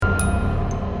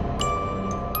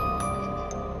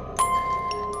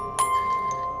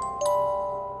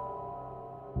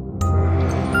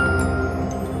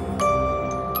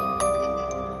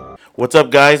What's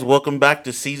up, guys? Welcome back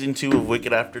to Season 2 of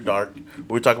Wicked After Dark,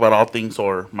 where we talk about all things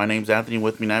horror. My name's Anthony.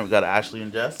 With me now, we got Ashley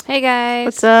and Jess. Hey, guys.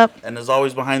 What's up? And as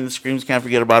always, behind the screens, can't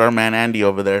forget about our man Andy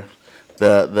over there.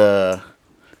 The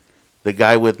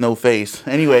guy with no face.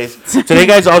 Anyways, today,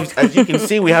 guys, as you can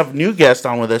see, we have new guests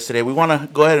on with us today. We want to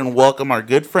go ahead and welcome our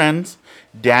good friends,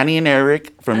 Danny and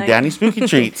Eric from Danny Spooky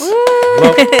Treats.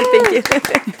 Thank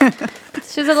you.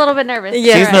 She's a little bit nervous.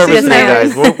 Yeah. She's nervous She's today,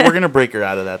 nervous. guys. We're going to break her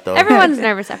out of that, though. Everyone's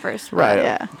nervous at first. Right.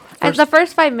 Yeah. At the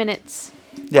first 5 minutes.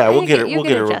 Yeah, we'll You get get- her. you We'll get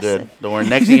get her real adjusted. good. Don't worry.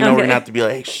 Next thing you know, we're Okay. going to have to be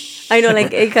like, hey, shh. I know,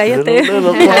 like, hey, cállate.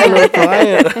 Little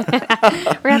quiet. We're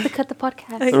going to have to cut the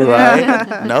podcast.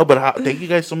 Right? No, but thank you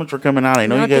guys so much for coming out. I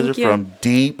know No, you guys are thank you. from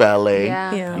deep LA.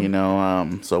 Yeah. Yeah. You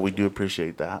know, so we do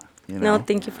appreciate that. You know? No,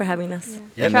 thank you for having us.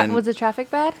 And then- Was the traffic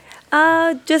bad?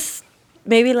 Just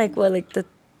maybe like the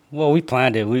Well, we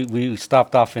planned it. We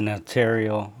stopped off in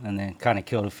Ontario and then kind of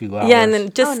killed a few hours. yeah, and then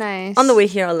just nice. on the way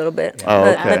here a little bit. Oh,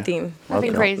 but okay. nothing. Nothing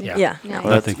Okay. crazy. Yeah. Yeah. Well,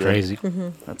 that's Nothing good. crazy.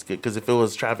 That's good. Because if it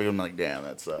was traffic, I'm like, damn,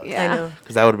 that sucks. Yeah. I know.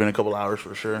 Because that would have been a couple hours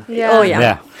for sure. Yeah. Oh,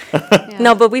 yeah. Yeah.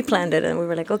 No, but we planned it and we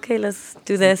were like, okay, let's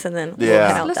do this and then we'll Yeah.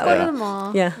 head out Let's that go way. to the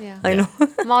mall. Yeah, I know.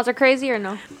 Malls are crazy or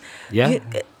no? Yeah.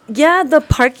 Yeah, the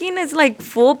parking is like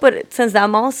full, but since that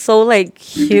mall's so like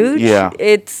huge, Yeah.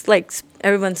 it's like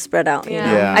everyone's spread out. You Yeah.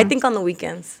 know? Yeah. I think on the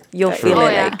weekends you'll feel Oh,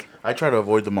 it yeah. like. I try to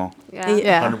avoid the mall. Yeah.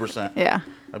 Yeah. 100%. Yeah.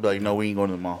 I'd be like, no, we ain't going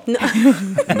to the mall. No.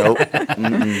 Nope.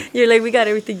 Mm-mm. You're like, we got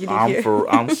everything you need here.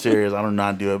 I'm serious. I do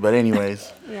not do it. But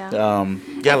anyways, Yeah.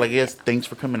 yeah, like yes, thanks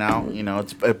for coming out. You know,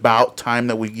 it's about time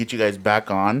that we get you guys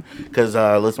back on. Because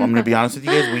listen, I'm gonna be honest with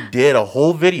you guys. We did a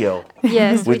whole video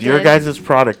Yes. with we your did. guys'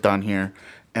 product on here,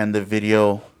 and the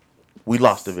video, we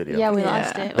lost the video. Yeah, we Yeah.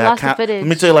 lost it. We That lost the footage. Let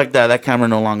me tell you like that. That camera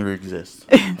no longer exists.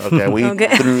 Okay, we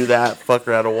Okay. threw that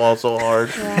fucker at a wall so hard.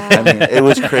 Yeah. I mean, it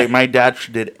was crazy. My dad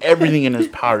did everything in his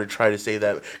power to try to say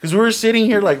that because we were sitting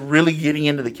here like really getting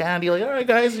into the candy. Like, all right,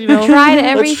 guys, you know, Tried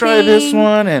let's try this everything.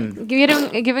 one, and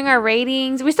Giving our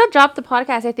ratings. We still dropped the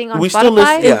podcast, I think, on We Spotify. still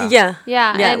listen- yeah. Yeah.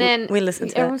 Yeah, Yeah, and then we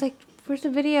listened to everyone's like, "Where's the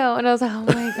video?" And I was like, "Oh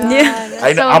my god!" Yeah. that's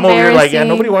I know so I'm over here like, yeah, embarrassing.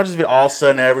 nobody watches video. All of a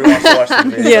sudden, everyone wants to watch the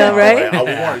video. Yeah, I'm right? Like, oh,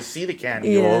 we want to see the candy.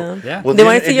 Yeah. Yeah. Well, They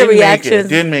wanna see your didn't make it. reactions.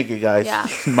 Didn't make it, guys. Yeah.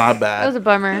 My That was a bad.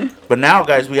 bummer. But now,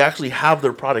 guys, we actually have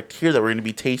their product here that we're going to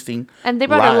be tasting. And they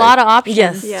brought live. a lot of options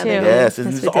Yes. too. Yeah, they did. Yes, and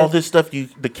Yes, this we is all did. this stuff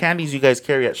the candies you guys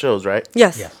carry at shows, right?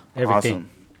 Yes. Yes. Everything. Awesome.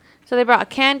 So they brought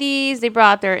candies. They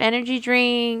brought their energy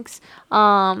drinks.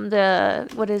 The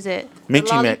what is it? The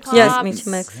Michi Mix. lollipops, Yes, Michi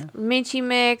Mix. Michi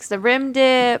Mix. The rim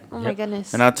dip. Oh my Yep.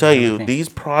 goodness. And I'll tell you, Everything. these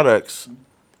products,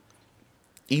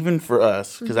 even for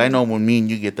us, because I know when me and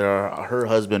you get there, her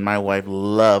husband, my wife,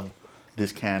 love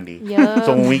this candy. Yum.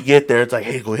 So when we get there, it's like,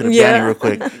 hey, go hit a Yeah. Danny real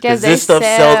quick. Guys, Because they this stuff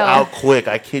sells sell. out quick.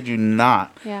 I kid you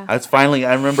not. Yeah. It's finally,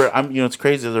 I remember, it's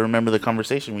crazy as I remember the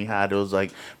conversation we had. It was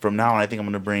like, from now on, I think I'm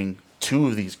going to bring 2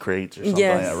 of these crates or something like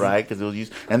Yes. that, right? Because it was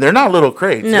used, and they're not little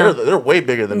crates. No. They're way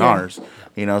bigger than No. ours.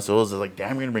 You know, so it was like,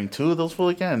 damn, we're going to bring 2 of those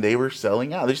fully canned. They were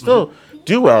selling out. They still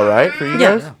do well, right, for you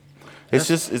Yeah. guys? It's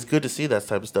just, it's good to see that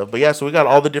type of stuff. But yeah, so we got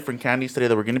all the different candies today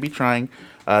that we're going to be trying.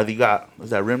 You got, is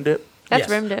that rim dip? That's Yes.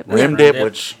 rim dip. Rim Rim dip, dip.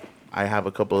 which I have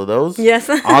a couple of those. Yes.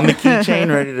 On the keychain,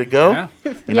 ready to go. Yeah.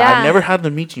 You know, Yeah. I've never had the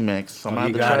Michi Mix, so I'm Oh, gonna have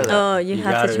you to got try it. that. Oh, you You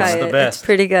have got to it. try It's the it. It's best.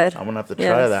 pretty good. I'm gonna have to try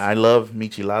Yes. that. I love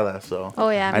michelada, so. Oh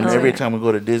yeah. And me every too. time we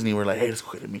go to Disney, we're like, hey, let's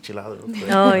go get a michelada real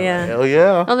quick. Oh, yeah. Hell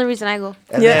yeah. Only reason I go.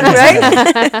 And Yeah,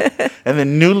 then, right? and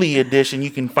then newly edition, you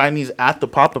can find these at the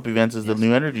pop-up events is the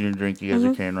new energy drink you guys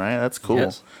Mm-hmm. are carrying, right? That's cool.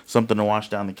 Yes. Something to wash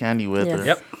down the candy with, Yes. or,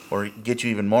 Yep. or get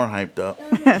you even more hyped up.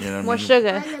 You know what I More mean?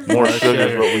 sugar. More sugar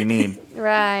is what we need.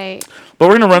 Right. But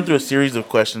we're going to run through a series of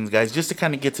questions, guys, just to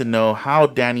kind of get to know how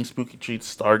Danny Spooky Treats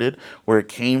started, where it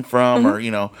came from, or,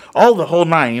 all the whole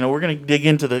nine. We're going to dig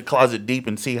into the closet deep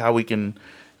and see how we can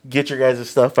get your guys'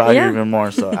 stuff out here Yeah. even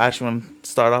more. So, Ash, you want to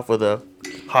start off with a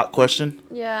hot question?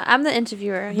 Yeah, I'm the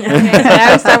interviewer. You know, okay, so I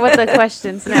always start with the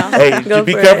questions now. Hey, Go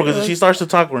be for careful, it. because if she starts to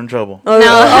talk, we're in trouble. Oh,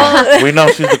 No. We know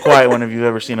she's the quiet one if you've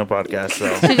ever seen a podcast. So,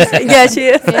 yeah, she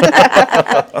is.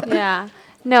 Yeah.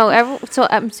 No, so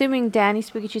I'm assuming Danny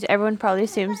Spooky Treats. Everyone probably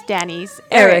assumes Danny's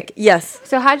Eric, yes.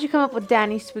 So how'd you come up with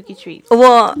Danny Spooky Treats?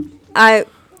 Well,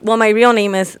 my real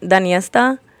name is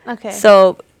Daniesta. Okay.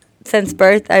 So since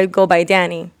birth, I go by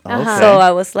Danny. Uh-huh. So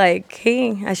I was like,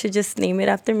 hey, I should just name it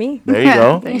after me. there you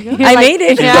go. I made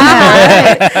it.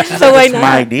 Yeah. So why It's my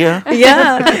not? idea.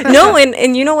 Yeah. No,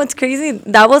 and you know what's crazy?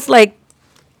 That was like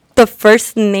the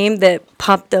first name that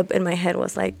popped up in my head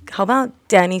was like, how about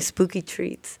Danny Spooky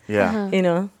Treats? Yeah. You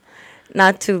know?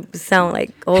 not to sound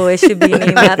like, oh, it should be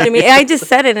named after me. I just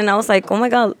said it, and I was like, oh my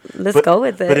god, let's go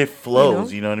with it. But it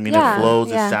flows, you know what I mean? Yeah, It flows.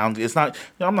 yeah. It sounds. It's not.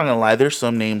 I'm not gonna lie. There's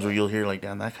some names where you'll hear like,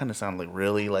 damn, that kind of sounds like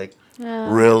really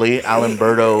really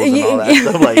Alambertos and all that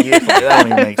stuff. Like, yeah, that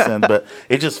don't even make sense. But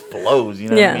it just flows. You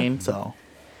know what I mean? So.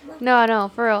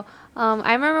 No, for real.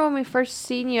 I remember when we first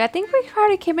seen you. I think we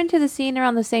probably came into the scene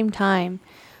around the same time.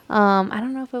 I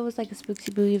don't know if it was like a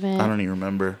Spooksy Boo event. I don't even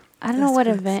remember. I don't know what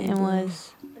event it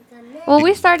was. Well,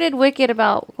 we started Wicked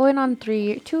about going on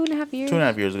 2.5 years.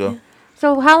 2.5 years ago.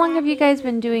 So how long have you guys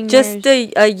been doing Just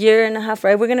yours? a year and a half,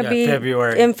 right? We're gonna be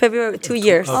in February 2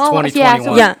 years. Of Oh,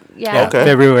 2021. yeah. Okay.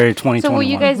 February 2021. So,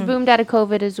 you guys boomed out of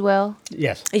COVID as well?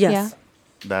 Yes. Yes.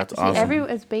 That's See, awesome.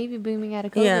 it's baby booming out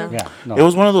of COVID. Yeah. Yeah. No. It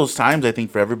was one of those times, I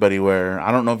think, for everybody where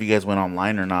I don't know if you guys went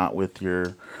online or not with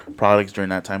your products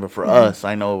during that time, but for us,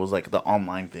 I know it was like the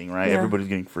online thing, right? Yeah. Everybody's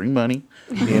getting free money,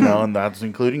 and that's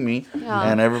including me,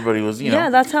 and everybody was, Yeah,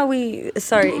 that's how we.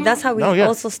 That's how we No, yeah.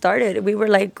 also started. We were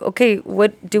like, okay,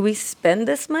 what do we spend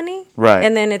this money? Right.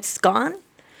 And then it's gone,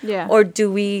 Yeah. or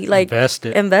do we like Invest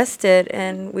it.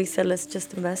 And we said, let's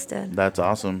just invest it. That's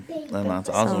awesome, and that's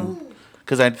awesome.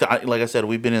 Because like I said,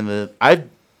 we've been I've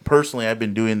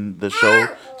been doing the show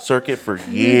circuit for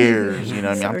years. You know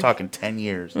what I mean? I'm talking 10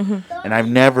 years. And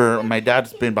my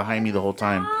dad's been behind me the whole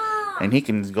time. And he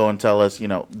can go and tell us,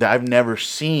 that I've never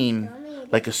seen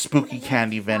like a spooky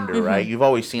candy vendor, right? You've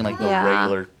always seen like the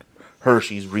regular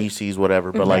Hershey's, Reese's,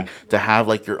 whatever. But like to have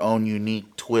like your own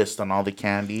unique twist on all the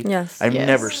candy. Yes. I've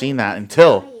never seen that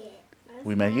until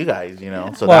we met you guys,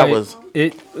 So Well, that was...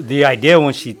 the idea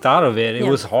when she thought of it, it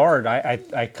was hard.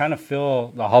 I kind of feel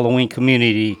the Halloween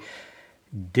community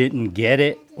didn't get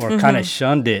it or kind of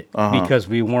shunned it because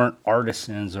we weren't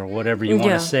artisans or whatever you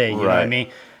want to say. You know what I mean?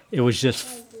 It was just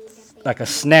like a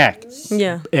snack.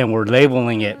 Yeah. And we're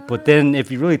labeling it. But then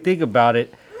if you really think about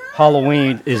it,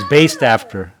 Halloween is based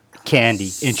after candy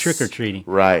and trick-or-treating.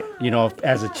 Right.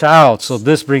 As a child. So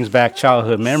this brings back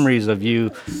childhood memories of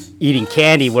you eating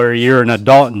candy where you're an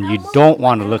adult and you don't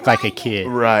want to look like a kid.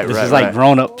 Right, This right, is like right.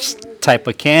 grown-ups type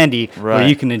of candy where Right.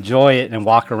 you can enjoy it and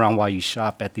walk around while you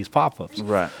shop at these pop-ups.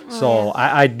 Right. So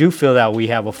I do feel that we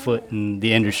have a foot in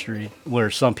the industry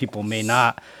where some people may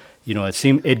not.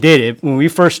 When we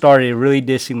first started, it really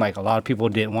did seem like a lot of people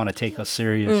didn't want to take us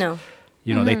serious. No.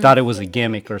 They thought it was a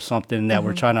gimmick or something that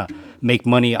we're trying to make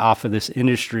money off of this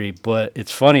industry. But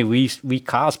it's funny, we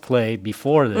cosplay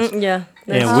before this. Yeah.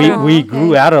 And we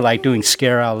grew out of like doing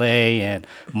Scare LA and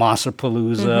Monster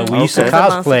Palooza. We used to Okay.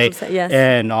 cosplay, Monster Palooza, yes.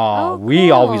 and we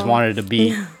cool. always wanted to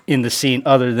be in the scene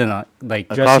other than like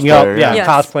A dressing cosplayer, up, yeah. Yes.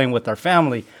 cosplaying with our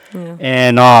family.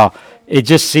 And it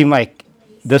just seemed like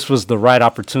this was the right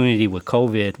opportunity with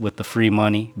COVID, with the free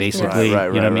money, basically. Right,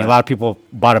 you know what I mean? right. A lot of people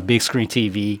bought a big screen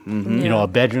TV, a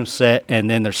bedroom set, and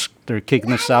then they're kicking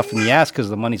themselves in the ass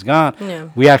because the money's gone. Yeah.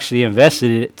 We actually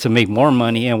invested it to make more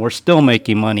money, and we're still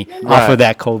making money off Right. of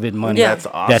that COVID money Yeah. That's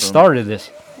awesome. that started this.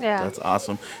 Yeah. That's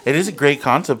awesome. It is a great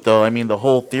concept, though. I mean, the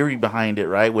whole theory behind it,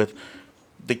 right? With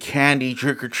the candy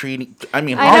trick or treating. I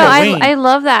mean, I know. Halloween. I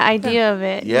love that idea of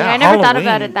it. Yeah, I never thought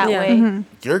about Halloween. it that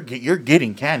Yeah. way. You're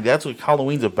getting candy. That's what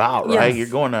Halloween's about, right? Yes.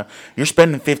 You're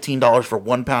spending $15 for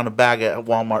 1 pound of bag at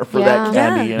Walmart for that Yeah.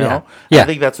 candy. Yeah. You know. Yeah. I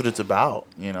think that's what it's about.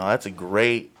 That's a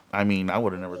great. I mean, I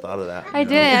would have never thought of that. I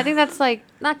did. I think that's like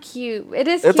not cute. It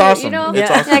is It's cute, awesome. It's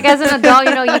awesome. Like as an adult,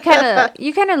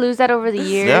 you kind of lose that over the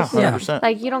years. Yeah, 100%.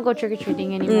 Like you don't go trick or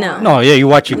treating anymore. No. No, yeah, you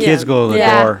watch your kids Yeah. go to the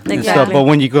Yeah, door and stuff. exactly. But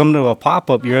when you come to a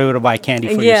pop-up, you're able to buy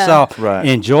candy for Yeah. yourself, Right.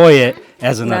 enjoy it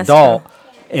as an That's adult,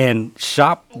 and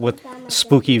shop with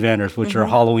spooky vendors, which are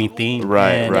Halloween themed.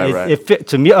 Right, and right, it, right. It fit,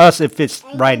 to me, it fits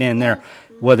right in there,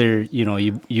 whether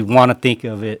you want to think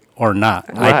of it or not.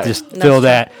 I Right. just That's feel true.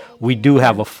 that we do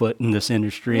have a foot in this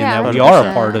industry Yeah, and that we are a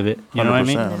 100%. part of it. You know what I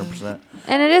mean? 100%.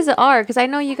 And it is an art because I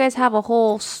know you guys have a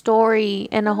whole story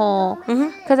and a whole.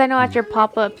 Because I know at the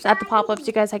pop ups,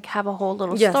 you guys like have a whole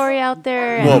little Yes. story out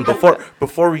there. And Well,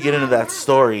 before we get into that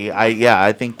story,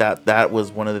 I think that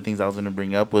was one of the things I was going to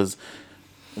bring up was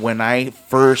when I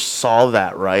first saw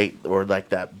that, right, or like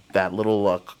that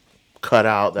little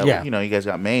cutout that Yeah. you guys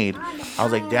got made. I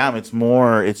was like, damn, it's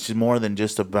just more than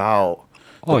just about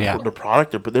the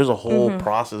product, but there's a whole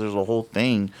process, there's a whole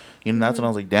thing. That's when I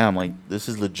was like, damn, like this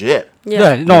is legit. Yeah,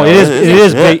 no, You know, it is. it It is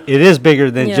is legit. big. It is bigger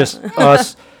than Yeah. just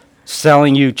us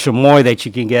selling you chamoy that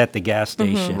you can get at the gas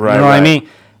station. Right, you know what I right.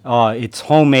 mean? It's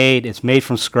homemade. It's made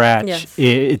from scratch. Yes.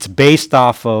 It's based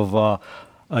off of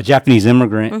a Japanese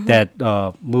immigrant that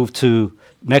moved to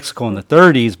Mexico in the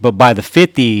 30s, but by the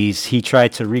 50s he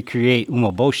tried to recreate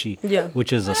umaboshi, Yeah.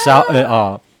 which is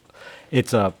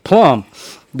it's a plum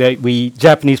that we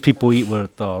Japanese people eat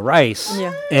with rice.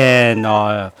 Yeah.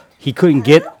 And he couldn't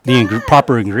get the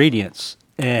proper ingredients,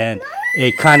 and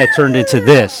it kind of turned into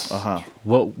this.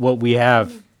 What we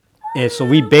have, and so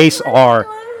we base our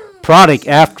product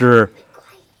after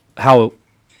how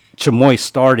chamoy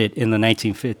started in the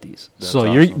 1950s. So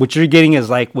awesome. what you're getting is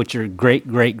like what your great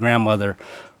grandmother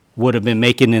would have been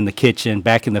making in the kitchen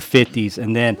back in the 50s,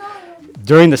 and then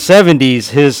during the 70s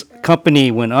his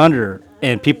company went under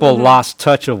and people lost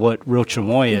touch of what real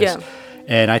chamoy is. Yeah.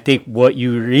 And I think what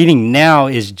you're eating now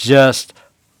is just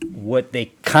what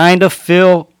they kind of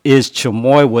feel is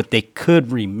chamoy, what they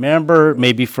could remember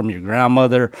maybe from your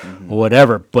grandmother or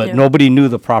whatever, but nobody knew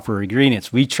the proper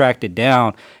ingredients. We tracked it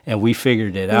down and we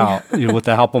figured it out, with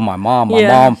the help of my mom. My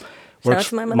mom works.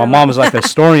 Shout out to My mom is like a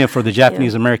historian for the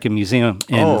Japanese American Museum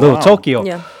in Little Tokyo.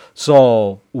 Yeah.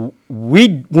 So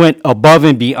we went above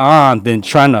and beyond than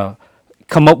trying to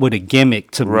come up with a gimmick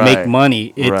to make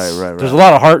money. It's, There's a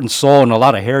lot of heart and soul and a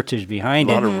lot of heritage behind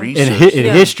it. A lot of research. And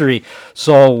history.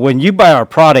 So when you buy our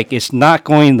product, it's not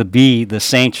going to be the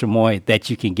same chamoy that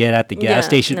you can get at the gas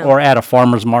station or at a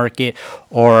farmer's market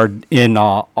or in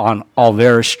on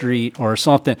Alvera Street or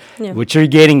something. Yeah. What you're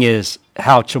getting is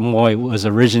how chamoy was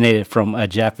originated from a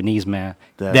Japanese man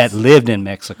that lived in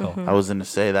Mexico. I was going to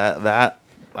say that.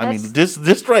 I mean,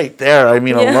 this right there. I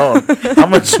mean, alone, how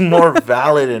much more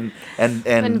valid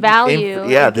and value.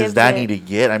 Does that need to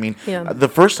get? I mean, the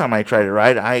first time I tried it,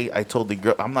 right? I told the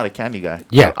girl I'm not a candy guy.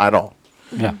 At all.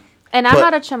 Yeah. And I'm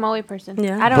not a chamoy person.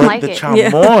 Yeah. I don't like the it.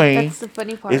 chamoy That's the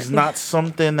funny part. is not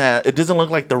something that it doesn't look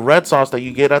like the red sauce that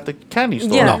you get at the candy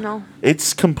store. Yeah. No.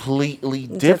 It's completely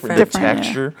different. Different, The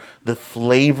texture, the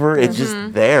flavor, it's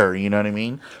just there. You know what I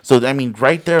mean? So I mean,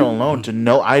 right there alone to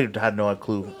know, I had no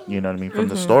clue. You know what I mean from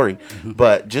the story,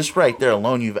 but just right there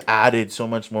alone, you've added so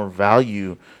much more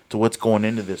value to what's going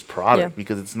into this product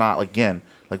because it's not like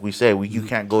we say, you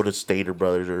can't go to Stater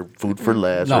Brothers or Food for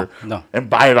Less and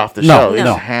buy it off the shelf. It's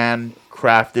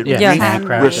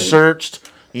handcrafted, researched,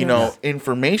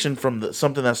 information from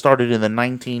something that started in the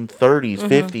 1930s,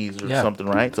 50s or something,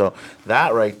 right? So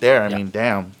that right there, I mean,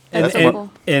 damn.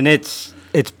 And it's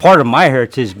part of my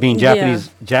heritage being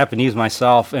Japanese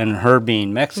myself and her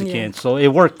being Mexican. Yeah. So it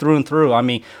worked through and through. I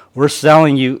mean, we're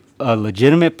selling you a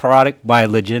legitimate product by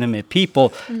legitimate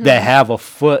people that have a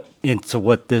foot into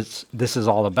what this is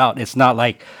all about. It's not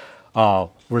like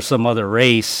we're some other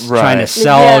race trying to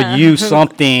sell you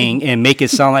something and make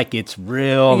it sound like it's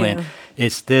real and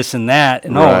it's this and that.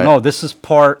 No, this is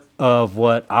part of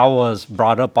what I was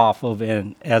brought up off of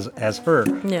and as her.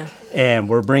 Yeah. And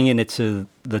we're bringing it to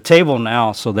the table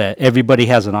now so that everybody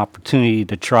has an opportunity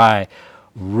to try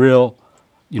real,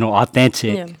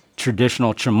 authentic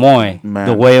traditional chamoy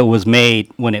the way it was made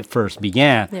when it first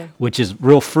began, which is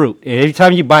real fruit. And every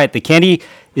time you buy it, the candy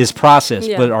is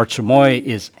processed, but our chamoy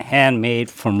is handmade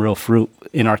from real fruit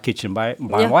in our kitchen by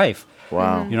my wife.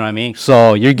 Wow. You know what I mean?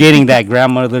 So you're getting that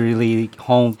grandmotherly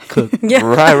home cooked. Right.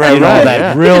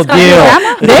 That real deal.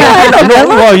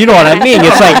 Well, you know what I mean.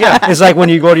 It's like when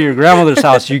you go to your grandmother's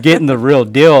house, you're getting the real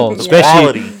deal,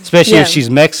 especially if she's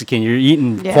Mexican. You're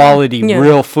eating quality,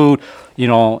 real food,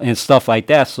 and stuff like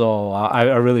that. So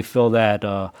I really feel that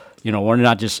we're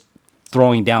not just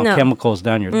throwing down chemicals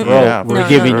down your throat. Yeah, we're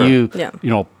giving you,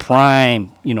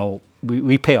 prime.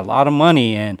 We pay a lot of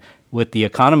money and. With the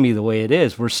economy the way it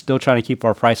is, we're still trying to keep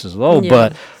our prices low,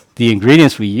 but the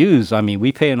ingredients we use, I mean,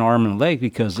 we pay an arm and a leg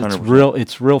because it's 100%.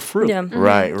 It's real fruit. Yeah.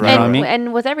 Right.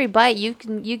 And with every bite, you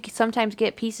can sometimes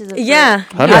get pieces of fruit.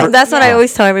 That's what I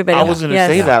always tell everybody. I was going to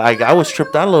say that. I was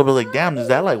tripped out a little bit. Like, damn, is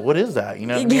that what is that? You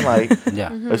know what I mean? Like,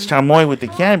 it's chamoy with the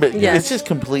can, but it's just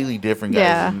completely different,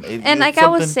 guys. Yeah. And like I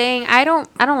was saying, I don't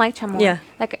like chamoy. Yeah.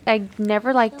 Like I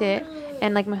never liked it.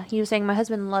 And like he was saying, my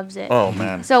husband loves it. Oh,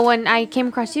 man. So when I came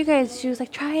across you guys, she was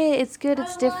like, try it. It's good.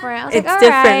 It's different. I was it's like, all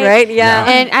different, right? Yeah.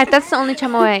 And that's the only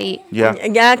chamoy I eat. Yeah.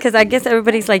 Yeah, because I guess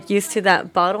everybody's like used to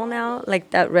that bottle now, like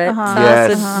that red sauce.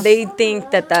 Yes. So they think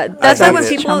that's why when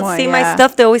people chamoy, see my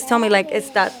stuff, they always tell me like,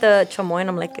 is that the chamoy? And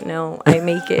I'm like, no, I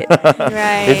make it.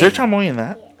 Right. Is there chamoy in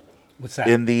that? What's that?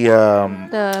 In the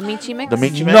michi mix? The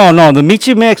michi mix? No, the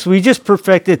michi mix, we just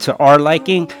perfected to our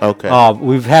liking. Okay.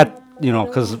 We've had,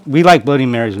 because we like Bloody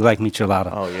Marys, we like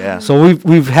michelada. Oh, yeah. So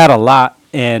we've had a lot,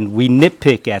 and we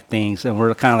nitpick at things, and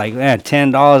we're kind of like, man,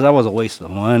 $10, that was a waste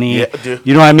of money. Yeah, dude.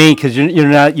 You know what I mean? Because you're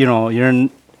not,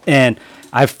 and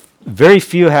very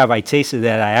few have I tasted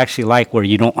that I actually like where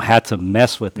you don't have to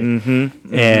mess with it.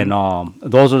 And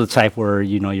those are the type where,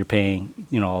 you're paying,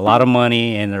 a lot of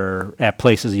money, and they're at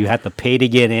places you have to pay to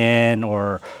get in,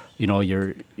 or,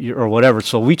 you're or whatever.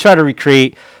 So we try to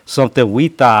recreate something we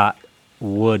thought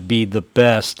would be the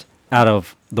best out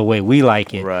of the way we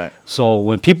like it. Right. So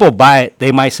when people buy it,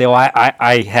 they might say, "Oh,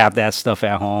 I have that stuff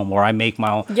at home, or I make my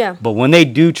own." Yeah. But when they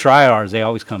do try ours, they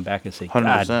always come back and say,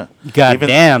 100%. God Even-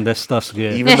 damn, this stuff's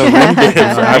good." Even the rim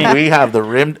dips. We have the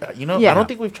rim. You know, Yeah. I don't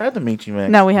think we've tried the Michi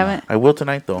Mix. No, we haven't. I will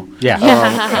tonight though. yeah.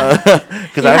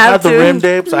 Because You I've have had the to. rim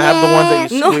dips. I have the ones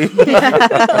that you No.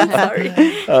 squeeze.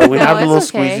 Sorry. We have the little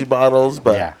it's okay. squeezy bottles,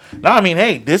 but Yeah. no, I mean,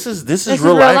 hey, this is is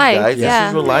real real life, life, guys. yeah. This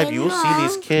is real life. You will see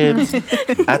these kids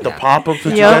at the pop-ups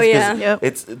with you Yup. guys. 'Cause Yeah.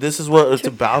 Yep. This is what it's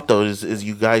about, though. Is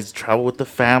you guys travel with the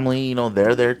family? You know,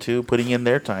 they're there too, putting in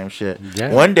their time. Shit. Yeah.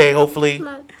 One day, hopefully,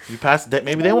 you pass that.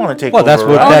 Maybe they want to take Well, over. that's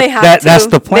what right? Oh, they have to. that's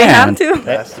the plan. They have to.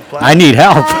 That's the plan. I need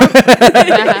help.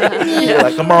 Yeah,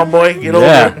 like, come on, boy, get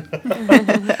Yeah.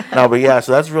 over. No, but yeah,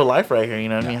 so that's real life right here. You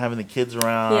know what I mean? Having the kids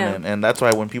around, Yeah. and that's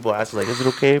why when people ask, like, is it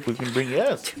okay if we can bring?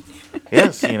 Yes,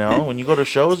 yes. You know, when you go to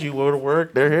shows, you go to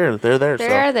work, they're here, they're there.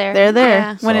 They're there. They're there.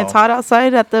 Yeah. When it's So- hot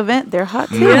outside at the event, they're hot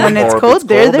too. Yeah. When it's Or if cold,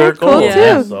 they're there cold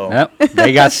Yeah. too. So. Yep.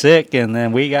 They got sick, and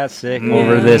then we got sick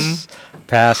over this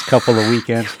past couple of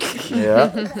weekends. Yeah.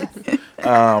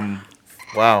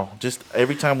 Wow. Just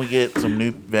every time we get some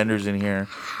new vendors in here,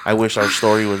 I wish our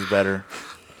story was better.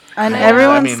 And Yeah.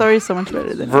 everyone's I mean, story is so much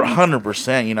better than For mine.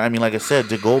 100%. You know, I mean, like I said,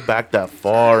 to go back that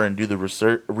far and do the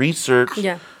research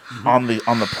Yeah. on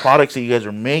the products that you guys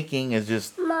are making is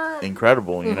just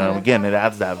incredible. You know, again, it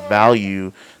adds that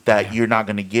value that you're not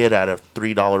going to get at a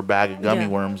 $3 bag of gummy Yeah.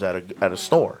 worms at a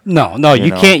store. No, You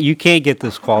you know? can't. You can't get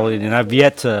this quality, and I've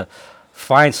yet to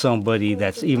find somebody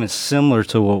that's even similar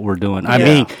to what we're doing. I Yeah.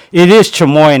 mean, it is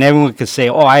chamoy, and everyone can say,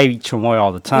 "Oh, I eat chamoy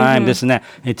all the time," this and that.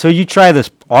 Until you try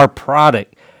our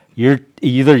product, you're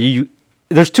either you.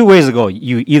 There's two ways to go.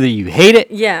 Either you hate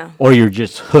it, Yeah. or you're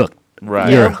just hooked.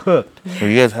 Right. You're hooked. Well,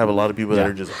 you guys have a lot of people that Yeah.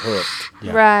 are just hooked.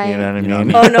 Yeah. Right. You know what I You know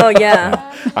mean? what I Oh no,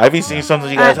 yeah. I've even seen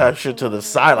sometimes you guys have shit to the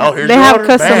side. Oh, here's They your have order.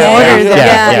 custom Bam. orders. Yeah,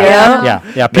 Yeah. yeah, Yeah.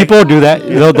 yeah. People do that.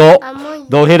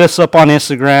 They'll hit us up on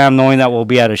Instagram, knowing that we'll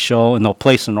be at a show, and they'll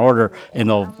place an order, and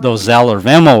they'll Zelle or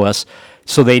Venmo us,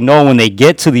 so they know when they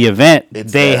get to the event,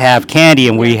 It's they there. have candy,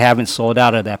 and we haven't sold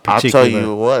out of that I'll particular. tell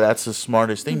you what, that's the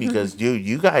smartest thing because, dude,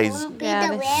 you guys Yeah,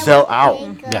 they- sell out.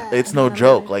 Yeah. It's no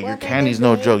joke. Like your candy's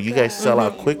no joke. You guys sell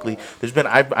out quickly. There's been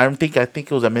I think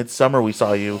it was a midsummer we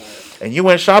saw you, and you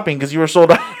went shopping because you were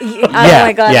sold out. Oh Yeah,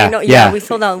 my god, yeah, I know. yeah. Yeah, we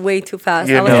sold out way too fast.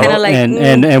 You I was know, kind of like,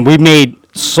 and we made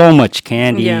so much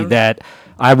candy Yeah. that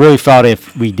I really felt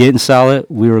if we didn't sell it,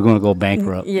 we were going to go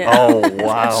bankrupt. yeah. Oh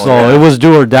wow! So yeah. it was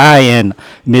do or die, and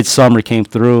Midsummer came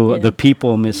through. Yeah. The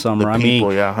people in Midsummer, The I people,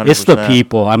 mean, yeah, it's the 100%.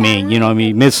 people. I mean, you know, what I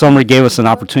mean, Midsummer gave us an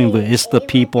opportunity, but it's the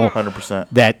people 100%.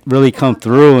 that really come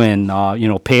through and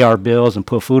pay our bills and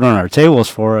put food on our tables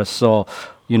for us. So.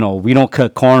 You know, we don't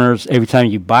cut corners. Every time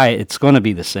you buy it, it's going to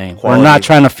be the same. Quality. We're not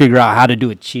trying to figure out how to do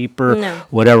it cheaper, No.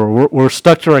 whatever. We're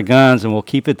stuck to our guns, and we'll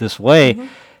keep it this way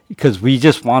because we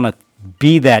just want to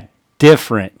be that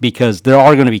different because there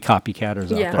are going to be copycatters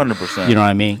Yeah. out there. 100%. You know what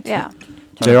I mean? Yeah.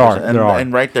 There are. 100%. There are.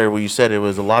 And right there, where you said it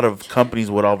was a lot of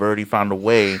companies would have already found a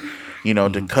way,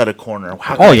 to cut a corner.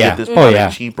 How can Oh, I yeah. get this Oh, product yeah.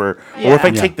 cheaper? Or if I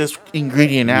Yeah. take this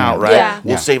ingredient out, right, Yeah.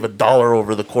 we'll Yeah. save $1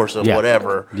 over the course of Yeah.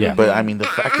 whatever. Yeah. But I mean, the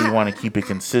fact that you want to keep it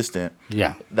consistent,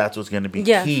 Yeah. that's what's going to be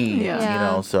Yeah. key.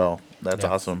 Yeah. So that's Yeah.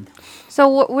 awesome.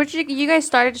 So, would you guys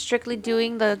started strictly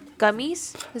doing the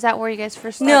gummies? Is that where you guys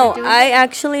first started No, doing I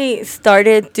actually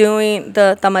started doing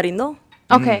the tamarindo,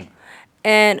 Okay.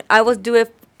 and I was do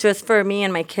it just for me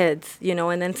and my kids,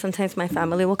 and then sometimes my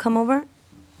family will come over.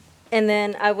 And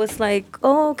then I was like,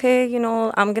 oh, okay,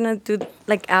 I'm going to do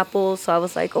like apples. So I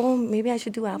was like, oh, maybe I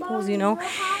should do apples,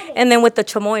 And then with the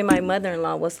chamoy, my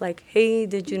mother-in-law was like, hey,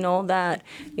 did you know that,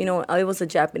 it was a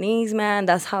Japanese man?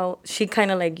 That's how she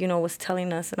kind of like, was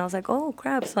telling us. And I was like, oh,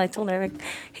 crap. So I told her, like,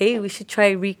 hey, we should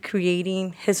try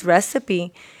recreating his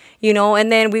recipe,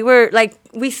 And then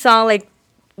we saw like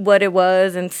what it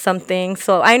was and something.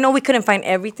 So I know we couldn't find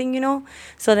everything,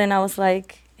 So then I was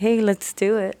like, hey, let's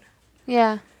do it.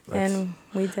 Yeah. And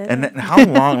we did. And then how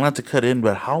long, not to cut in,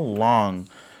 but how long,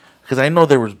 because I know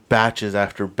there was batches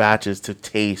after batches to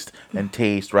taste,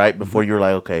 right? Before you're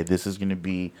like, okay, this is going to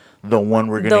be the one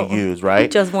we're going to The- use,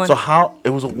 right? just one. So how,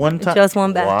 it was a one time? Just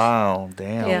one batch. Wow,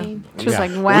 damn. Yeah. Just Yeah.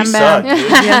 like We wham suck, bam. dude.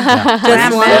 Just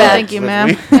Wham one bam. batch. Thank you,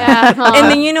 ma'am. Yeah.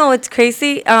 And then it's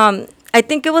crazy. I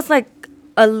think it was like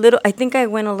I think I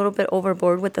went a little bit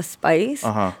overboard with the spice.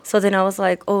 Uh-huh. So then I was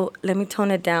like, oh, let me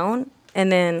tone it down.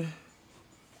 And then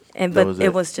and That but was it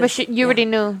it. was just. But you already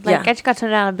knew. Like, Yeah. I just got to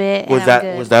turn down a bit. Was and I'm that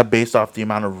good. was that based off the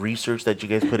amount of research that you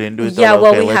guys put into it? Yeah, Like,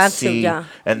 well, okay, we let's had to, see, yeah.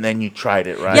 and then you tried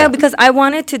it, right? Yeah, because I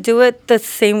wanted to do it the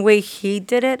same way he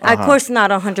did it. Of course,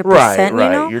 not 100%. right, right. You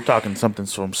know. You're talking something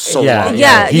from so Yeah, long.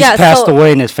 Yeah, He's yeah, passed so-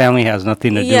 away, and his family has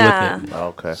nothing to do Yeah. with it.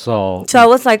 Okay. So So I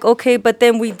was like, okay, but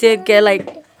then we did get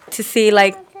like to see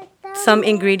like some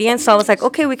ingredients. So I was like,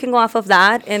 okay, we can go off of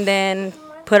that and then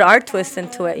put our twist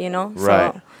into it, you know?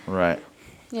 Right. So, Right.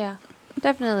 Yeah,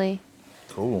 definitely.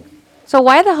 Cool. So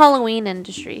why the Halloween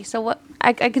industry? So what?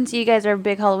 I can see you guys are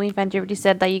big Halloween fans. You already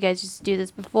said that you guys used to do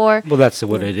this before. well, that's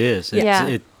what it is. It's,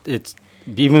 Yeah. it's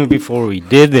even before we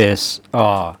did this.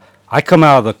 I come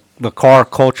out of the car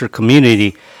culture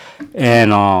community,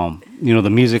 and the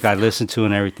music I listen to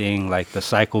and everything, like the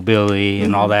psychobilly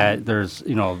and all that. There's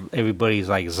everybody's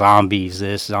like zombies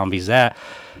this, zombies that,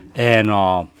 and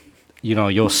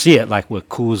you'll see it like with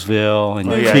Coolsville and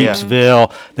Oh, yeah,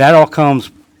 Creepsville. That all comes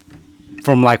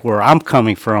from like where I'm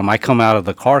coming from. I come out of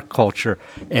the car culture,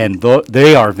 and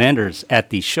they are vendors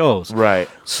at these shows. Right.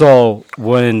 So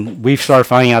when we started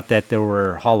finding out that there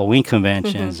were Halloween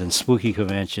conventions and spooky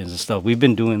conventions and stuff, we've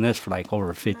been doing this for like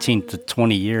over 15 to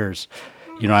 20 years.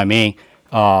 You know what I mean?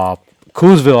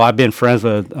 Coolsville, I've been friends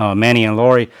with Manny and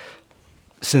Lori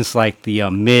since like the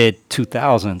mid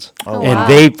 2000s, Oh, and wow.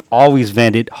 they've always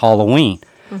vended Halloween.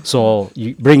 So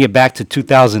you bring it back to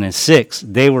 2006,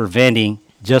 they were vending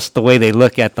just the way they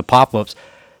look at the pop-ups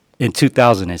in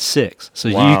 2006. So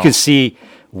you Wow. can see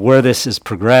where this has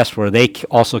progressed, where they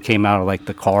also came out of like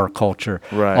the car culture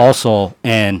Right. also,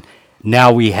 and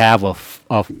now we have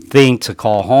a thing to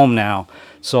call home now.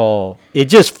 So it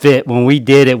just fit when we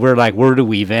did it. We're like, where do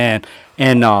we vend?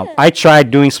 And I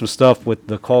tried doing some stuff with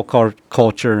the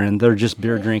culture, and they're just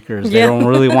beer drinkers. They Yeah. don't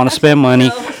really want to spend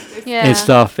money Yeah. and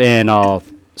stuff. And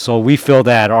so we feel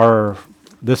that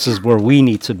this is where we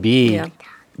need to be, Yeah.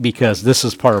 because this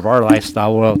is part of our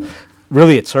lifestyle. Well,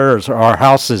 really, it's hers. Our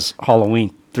house is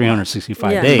Halloween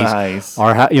 365 Yeah. days. Nice.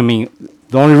 I mean,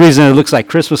 the only reason it looks like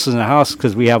Christmas in the house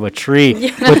because we have a tree.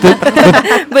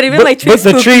 but even my tree But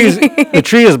the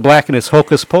tree is black and it's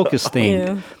hocus pocus themed.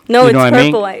 Yeah. No, You it's know what I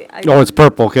mean? purple. Oh, it's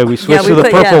purple. Okay, we switched we to the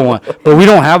put- purple yeah. one, but we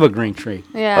don't have a green tree.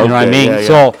 Yeah. You know what I Okay, mean? yeah,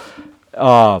 yeah.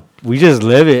 So we just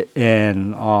live it,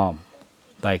 and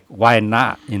like, why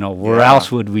not? Where Yeah.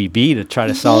 else would we be to try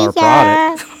to sell our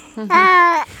product?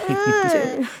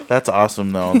 That's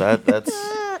awesome, though. That's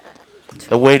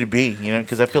the way to be,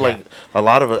 because I feel like a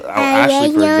lot of it.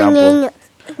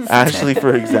 Ashley,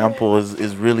 for example,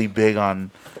 is really big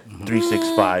on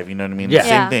 365. You know what I mean? Yeah. The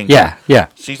same Yeah. thing. Yeah.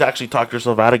 She's actually talked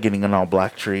herself out of getting an all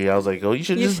black tree. I was like, oh, you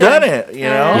should You just should. done it,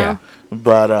 Yeah.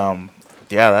 But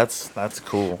yeah, that's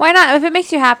cool. Why not? If it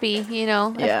makes you happy,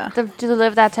 Yeah. to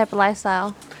live that type of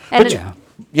lifestyle. And But it- Yeah.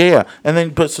 Yeah. And then,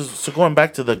 but so going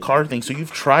back to the car thing, so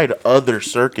you've tried other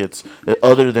circuits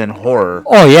other than horror.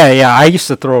 Oh yeah. I used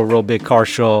to throw a real big car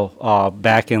show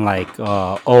back in like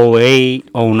 08,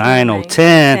 09,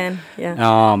 010.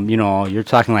 Yeah. You're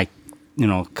talking like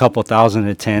a couple thousand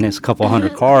attendants, a couple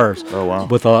hundred cars. Oh, wow.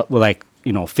 With like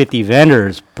 50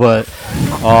 vendors, but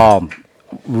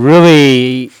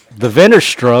really the vendors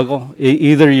struggle.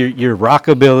 Either you're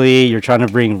rockabilly, you're trying to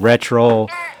bring retro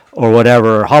or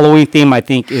whatever. Halloween theme, I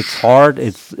think it's hard.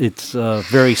 It's a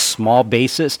very small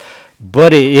basis,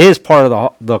 but it is part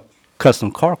of the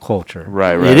custom car culture.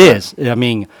 Right. It is. I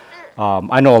mean,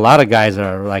 I know a lot of guys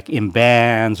are like in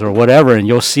bands or whatever, and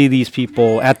you'll see these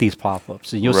people at these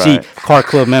pop-ups, and you'll see Right. car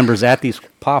club members at these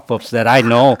pop-ups that I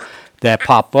know that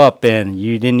pop up, and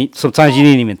sometimes you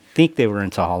didn't even think they were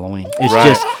into Halloween. It's Right.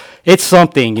 just, it's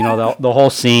something, the whole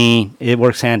scene, it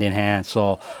works hand in hand.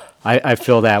 So I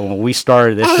feel that when we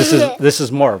started this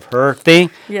is more of her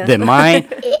thing Yeah. than mine.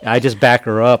 I just back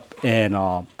her up, and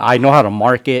I know how to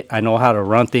market. I know how to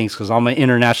run things because I'm an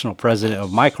international president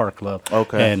of my car club.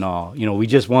 Okay. And we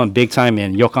just won big time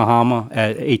in Yokohama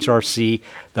at HRC,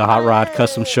 the Hot Rod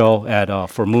Custom Show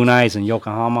for Moon Eyes in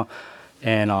Yokohama.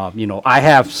 And I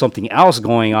have something else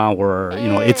going on where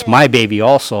it's my baby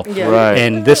also, Yeah. Right.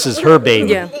 and this is her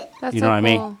baby. Yeah. that's You so know what I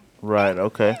mean? cool. Right.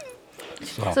 Okay.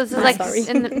 So this is like, Sorry.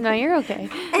 no, you're okay.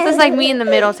 This is like me in the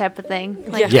middle type of thing.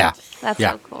 Like, Yeah. That's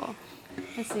Yeah. so cool.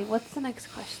 Let's see, what's the next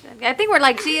question? I think we're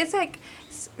like, it's like,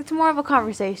 it's more of a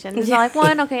conversation. It's not like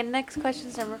one, okay, next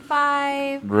question's number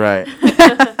 5. Right.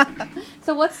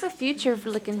 So what's the future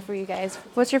looking for you guys?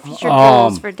 What's your future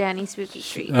goals for Danny Spooky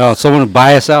Street? Someone to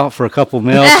buy us out for a couple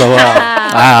mil, so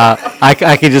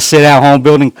I could just sit at home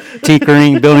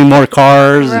tinkering, building more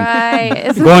cars, Right.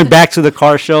 and going back to the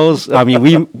car shows. I mean,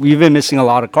 we've been missing a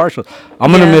lot of car shows.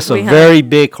 I'm gonna Yeah, miss a we have. very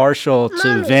big car show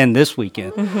to vend this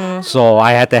weekend, so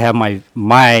I had to have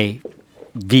my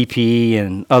VP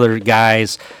and other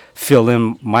guys fill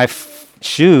in my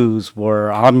shoes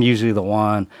where I'm usually the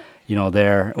one,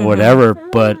 there or whatever.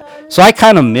 But so I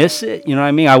kind of miss it. You know what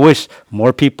I mean? I wish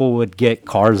more people would get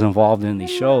cars involved in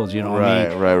these shows. You know what I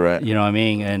mean? Right. You know what I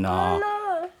mean? And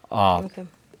Okay.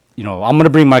 I'm gonna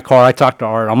bring my car. I talked to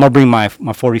Art. I'm gonna bring my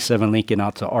 47 Lincoln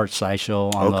out to Art's Sideshow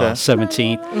on the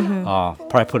 17th.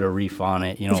 Probably put a reef on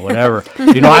it. Whatever.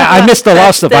 I missed a lot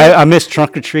of stuff. I missed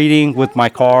trunk or treating with my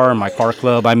car and my car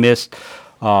club. I missed.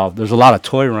 There's a lot of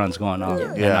toy runs going on.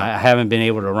 And I haven't been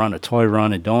able to run a toy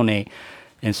run and donate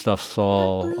and stuff.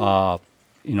 So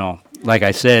like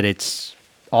I said, it's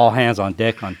all hands on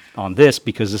deck on this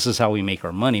because this is how we make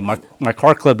our money. My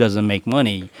car club doesn't make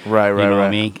money. Right. What I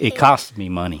mean? It costs me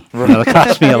money. It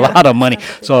costs me a lot of money.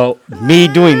 So me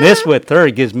doing this with her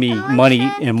gives me money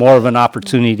and more of an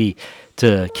opportunity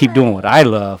to keep doing what I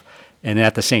love. And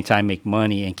at the same time, make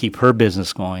money and keep her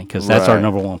business going because that's our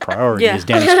number one priority is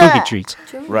Danny's Spooky Treats.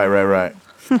 Right.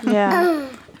 Yeah.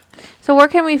 So where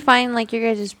can we find like your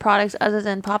guys' products other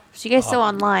than pop-ups? You guys still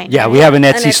online? Yeah, right? we have an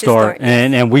An Etsy Etsy store, store,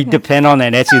 and we depend on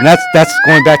that Etsy. And that's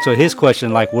going back to his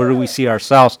question, like where do we see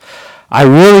ourselves? I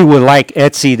really would like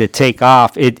Etsy to take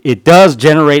off. It does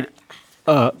generate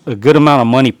a good amount of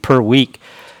money per week.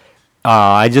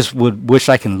 I just wish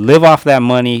I can live off that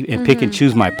money and pick and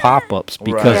choose my pop-ups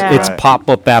because it's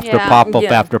pop-up after pop-up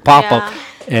after pop-up.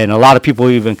 And a lot of people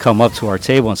even come up to our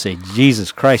table and say,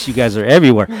 Jesus Christ, you guys are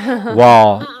everywhere.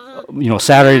 While,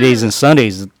 Saturdays and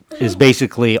Sundays is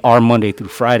basically our Monday through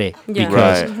Friday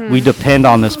because we depend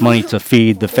on this money to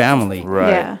feed the family.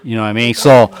 Right. Yeah. You know what I mean?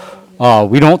 So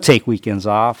we don't take weekends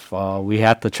off. We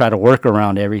have to try to work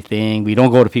around everything. We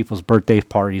don't go to people's birthday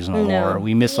parties no more.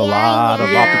 We miss a lot of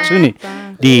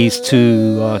opportunities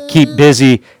to keep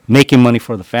busy making money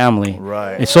for the family.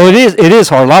 Right. And so it is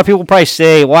hard. A lot of people probably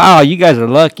say, wow, you guys are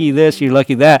lucky this, you're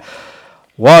lucky that.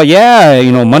 Well, yeah,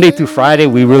 Monday through Friday,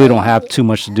 we really don't have too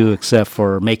much to do except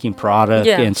for making product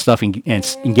and stuff and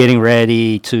getting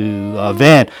ready to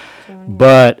event.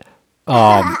 But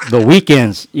the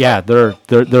weekends, they're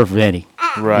venting.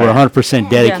 Right. We're 100%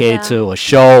 dedicated to a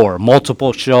show or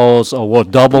multiple shows, or we'll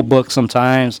double book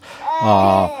sometimes.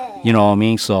 You know what I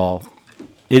mean? So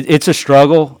it's a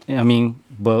struggle. I mean,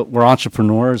 but we're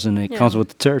entrepreneurs, and it comes with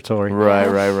the territory.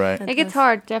 Right. It gets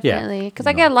hard, definitely. Because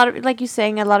I get a lot of, like you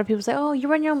saying, a lot of people say, oh, you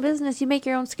run your own business. You make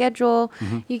your own schedule.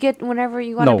 You get whenever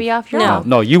you want to be off your own.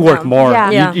 No, you work more.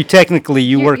 Yeah. You technically,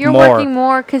 you work you're more. You're working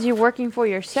more because you're working for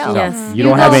yourself. Yes. You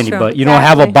don't have That's anybody. true. You don't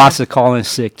have a Exactly. boss to call in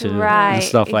sick to Right. and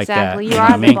stuff like that. Exactly. You know are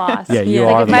what I the mean? boss. Yeah, you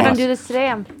Like, are If the I don't boss. do this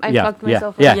today, I fucked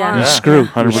myself yeah, up. you're screwed.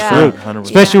 100%. You're screwed. 100%.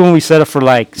 Especially when we set up for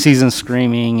like Season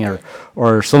Screaming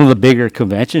or some of the bigger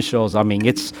convention shows. I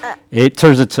mean, it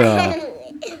turns into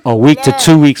a week to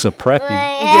 2 weeks of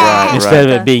prepping instead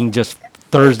of it being just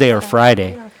Thursday or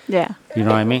Friday. Yeah. You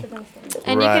know what I mean?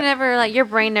 And you can never, like, your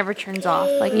brain never turns off.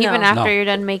 Like, even after you're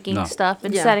done making stuff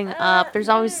and setting it up, there's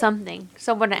always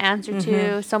someone to answer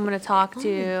to, someone to talk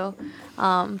to.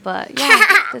 But yeah,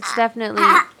 that's definitely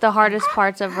the hardest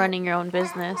parts of running your own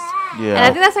business. Yeah. And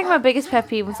I think that's like my biggest pet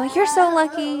peeve. It's like, you're so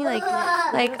lucky. Like,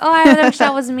 oh, I wish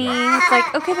that was me. It's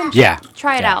like, okay, then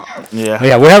try it out. Yeah.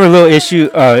 We have a little issue.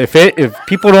 If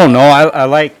people don't know, I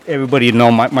like everybody to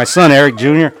know my son Eric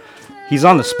Jr. He's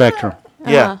on the spectrum.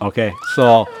 Yeah. Okay,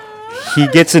 so he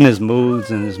gets in his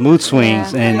moods and his mood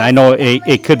swings, and I know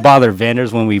it could bother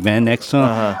vendors when we vend next to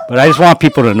him, but I just want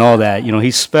people to know that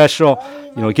he's special.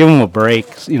 Give him a break.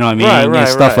 You know what I mean, and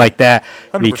stuff like that,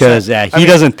 100%. because he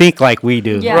doesn't think like we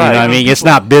do. Yeah. You know what I mean? It's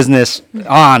not business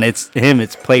on. It's him.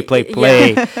 It's play,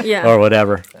 or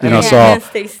whatever.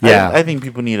 I think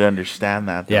people need to understand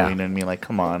that. Though, Yeah. You know what I mean? Like,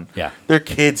 come on. Yeah. They're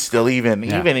kids still. Even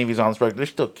if he's on the spectrum, they're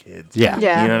still kids. Yeah.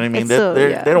 Yeah. You know what I mean? It's They still-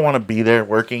 they don't want to be there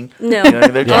working. No. You know,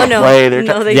 they're trying to no. play. They're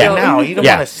No, they yeah. don't. No, you don't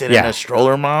Yeah. want to sit Yeah. in a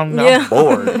stroller, mom. No, Yeah. I'm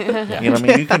bored. You know what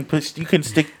I mean? You can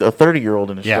stick a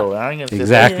 30-year-old in a stroller. I ain't gonna sit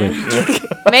Exactly. There.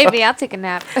 Maybe I'll take a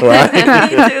nap. Yeah.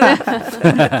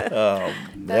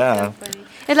 So funny.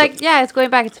 It's like, it's going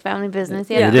back. It's a family business.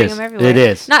 You have Yeah. to It bring is. them everywhere. It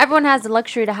is. Not everyone has the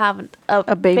luxury to have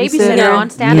a babysitter. babysitter on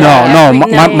standby. No.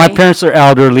 every My day. parents are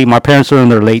elderly. My parents are in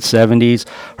their late 70s.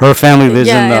 Her family lives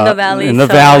Yeah, in the valley. In the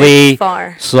so valley. it's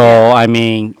far. So I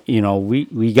mean,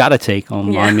 we got to take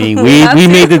them. Yeah. I mean, We we have we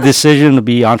to. made the decision to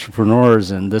be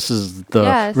entrepreneurs, and this is the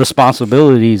Yes.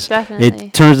 responsibilities. Definitely.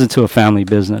 It turns into a family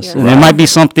business, Yeah. and it might be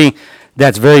something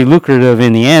that's very lucrative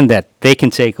in the end that they can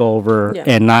take over Yeah.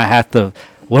 and not have to.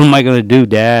 What am I going to do,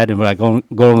 Dad? Am I going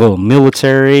to go to the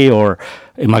military, or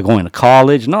am I going to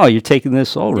college? No, you're taking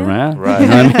this over, man. Right. You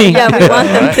know what I mean? Yeah, we want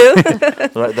them to.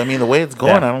 So, I mean, the way it's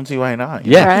going, Yeah. I don't see why not.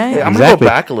 Yeah, Right. I'm gonna exactly. go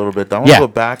back a little bit though. I'm gonna go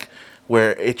back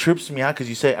where it trips me out because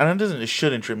you say, and it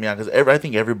shouldn't trip me out because I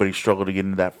think everybody struggled to get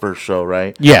into that first show,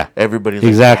 right? Yeah. Everybody's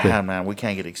exactly. like, yeah, man, we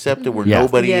can't get accepted. We're Yeah.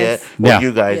 nobody Yes. yet. Well, Yeah.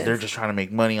 you guys, Yes. they're just trying to make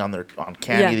money on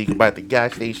candy Yeah. that you can buy at the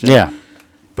gas station. Yeah.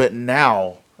 But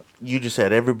now, you just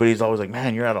said everybody's always like,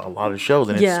 man, you're at a lot of shows.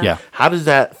 And it's, Yeah. how does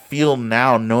that feel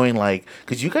now knowing, like,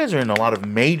 because you guys are in a lot of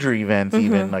major events,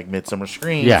 even like Midsummer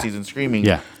Scream, Yeah. Season Screaming.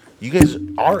 Yeah. You guys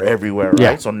are everywhere, right?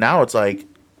 Yeah. So now it's like,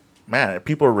 man,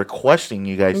 people are requesting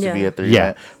you guys to be Yeah. at their Yeah.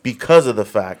 event because of the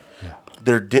fact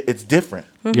it's different.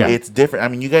 Yeah. It's different. I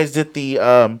mean, you guys did the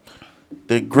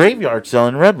graveyard sale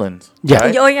in Redlands. Yeah.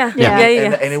 Right? Oh yeah. Yeah. Yeah.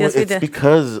 Yeah. And Yes, we it's did.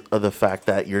 because of the fact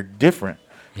that you're different.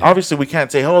 Obviously, we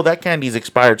can't say, "Oh, that candy's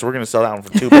expired, so we're going to sell that one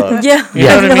for $2." Yeah. You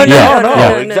know what I mean? Yeah. No,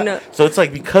 Yeah. No, no. So it's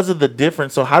like because of the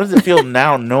difference. So how does it feel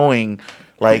now, knowing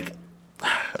like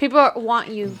People want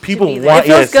you. People to be want-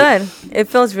 there. It feels good. It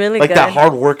feels really like good. that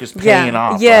hard work is paying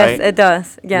off? Yes, right? it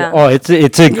does. Yeah. Oh, it's an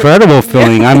incredible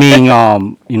feeling. I mean,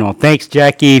 thanks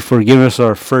Jackie for giving us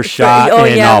our first shot Oh,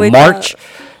 in yeah, with, March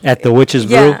at the Witches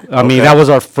Brew. Yeah. I mean, Okay. that was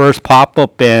our first pop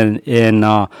up, and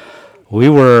we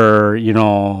were,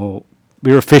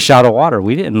 we were fish out of water.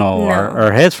 We didn't know No.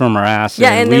 our heads from our ass.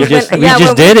 Yeah, and we then just when, we just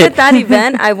when did we it. did that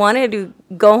event, I wanted to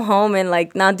go home and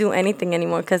like not do anything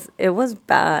anymore because it was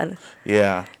bad,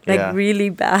 Yeah. like yeah. really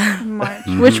bad. March.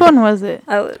 Which one was it?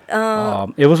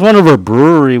 It was one of her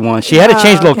brewery ones. She had to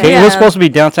change okay. location. It was Yeah. supposed to be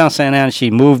downtown Santa Ana. She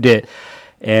moved it,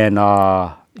 and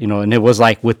and it was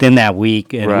like within that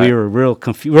week, and Right. we were real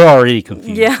confused. We were already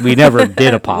confused. Yeah. We never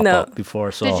did a pop No. up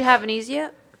before, so Did you have an easy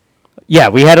yet? yeah,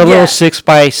 we had a little Yeah.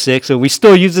 6x6, and we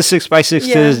still use the 6x6 to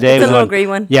Yeah, this day. it's a little When- gray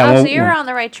one. Yeah, Oh, when- so you were when- on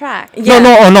the right track. Yeah.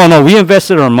 No. We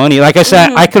invested our money. Like I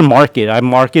said, I could market. I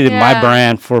marketed my Yeah.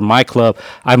 brand for my club.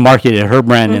 I marketed her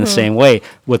brand in the same way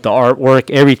with the artwork,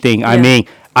 everything. I Yeah. mean,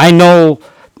 I know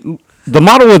the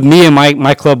model with me and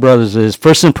my club brothers is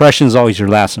first impression is always your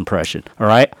last impression. All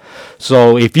right.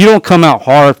 So if you don't come out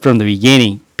hard from the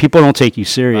beginning, people don't take you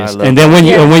serious. love And then when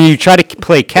that. you try to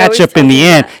play catch always up in tell the me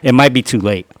end, that. it might be too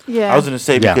late. Yeah. I was gonna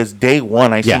say Yeah. because day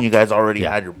one, I Yeah. seen you guys already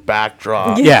Yeah. had your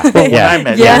backdrop. Yeah. Well, when Yeah. I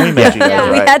met, Yeah. when we met you guys,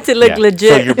 Yeah. We right? had to look Yeah. legit.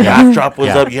 So your backdrop was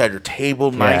Yeah. up. You had your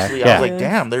table nicely. I Yeah. was like,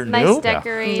 damn, they're Nice new.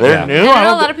 decoration. They're Yeah. new. And I know a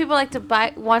don't lot of people like to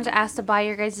want to ask to buy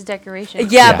your guys'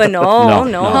 decorations. yeah, Yeah. but no, No.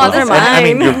 no, No, those that's are fine. I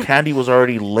mean, mine. your candy was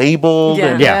already labeled. Yeah.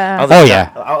 and Yeah. I was Oh, like, yeah.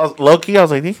 I was low key. I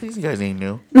was like, these guys ain't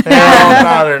new.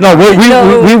 They're No,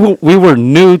 not. we were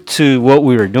new to what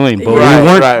we were doing, but Right, we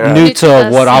weren't right, right. new New to to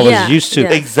us. what I was Yeah, used to. yeah.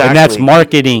 Exactly. And that's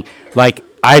marketing. Like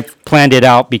I've planned it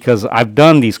out because I've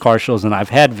done these car shows and I've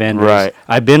had vendors. Right.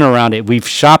 I've been around it. We've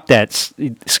shopped at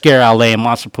Scare LA and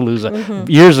Monster Palooza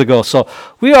years ago, so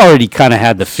we already kind of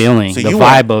had the feeling, So the you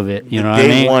vibe went- of it. You know what I Day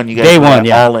mean? one, you guys Day were one, at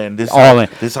yeah, all in. all in.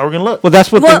 This is how we're gonna look. Well,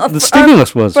 that's what the our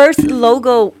stimulus was. First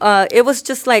logo, it was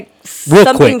just like Real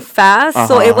something quick. fast.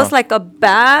 So Uh-huh, it was like a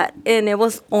bat, and it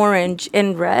was orange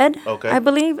and red, Okay. I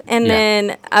believe. And Yeah.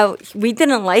 then we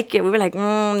didn't like it. We were like,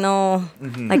 no,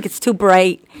 Mm-hmm. like it's too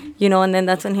bright, And then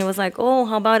that's when he was like, oh,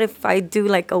 how about if I do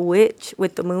like a witch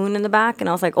with the moon in the back? And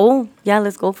I was like, oh, yeah,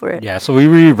 let's go for it. Yeah, so we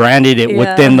rebranded it Yeah.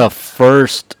 within the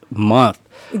first month.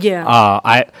 Yeah.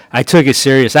 I took it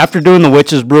serious after doing the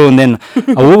Witches Brew, and then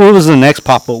what was the next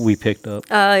pop up we picked up?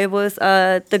 It was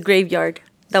the graveyard.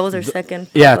 That was our second.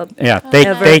 Yeah, pop-up. yeah.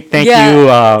 Thank Yeah.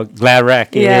 you, Glad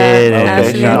Racket, Yeah, and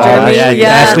Ashley and all Jeremy. that. Yeah,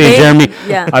 Ashley and they- Jeremy.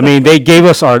 yeah. I mean, they gave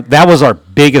us that was our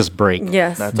biggest break.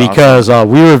 Yes. That's Because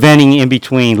we were vending in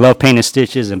between Love Paint and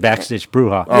Stitches and Backstitch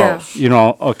Brewha.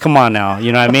 Yeah. Come on now.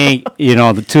 You know what I mean?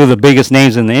 The two of the biggest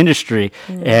names in the industry.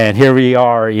 And here we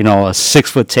are, a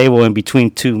 6-foot table in between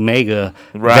two mega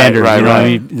Right, vendors. right, you know what I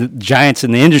right. mean? The giants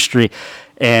in the industry.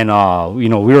 And, we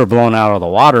were blown out of the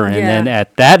water. And Yeah. then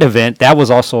at that event, that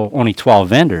was also only 12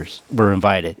 vendors were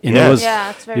invited. And Yes. it was, Yeah,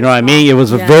 it's very you know what I mean? small. It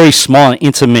was a Yeah. very small and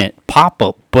intimate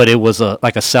pop-up, but it was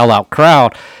like a sellout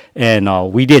crowd. And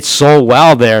we did so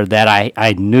well there that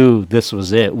I knew this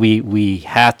was it. We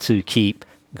had to keep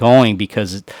going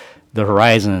because the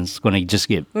horizon is going to just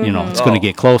get, it's going to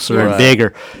get closer and Right.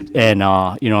 bigger. And,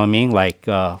 you know what I mean? Like,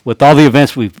 with all the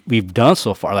events we've done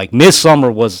so far, like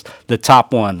Midsummer was the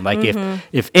top one. Like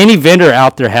if any vendor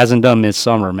out there hasn't done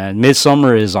Midsummer, man,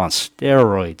 Midsummer is on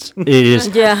steroids. It is,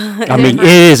 Yeah. I mean, it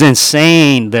is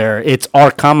insane there. It's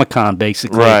our Comic-Con,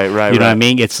 basically. Right, You know what I right.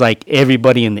 mean? It's like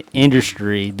everybody in the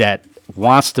industry that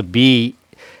wants to be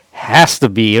has to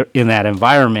be in that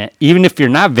environment. Even if you're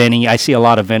not vending, I see a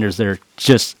lot of vendors that are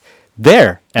just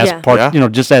there as Yeah. part, Yeah.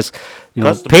 just as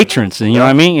Customers. patrons, and you know what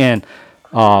I mean. And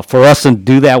for us to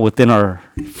do that within our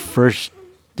first,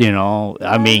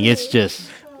 I mean, it's just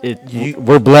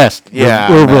we're blessed. Yeah,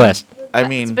 we're man. blessed. I It's a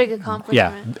mean, big Yeah,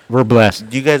 accomplishment. we're blessed.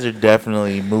 you guys are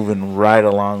definitely moving right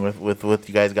along with what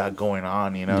you guys got going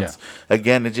on. You know, Yeah. it's,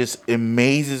 again, it just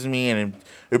amazes me and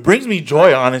it brings me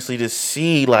joy, honestly, to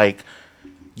see like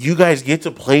you guys get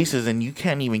to places and you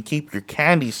can't even keep your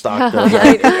candy stocked up. Yeah,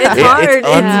 it's hard. It's It's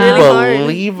really hard.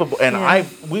 unbelievable. And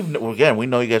Yeah. we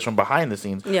know you guys from behind the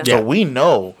scenes, Yeah. so Yeah. we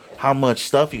know how much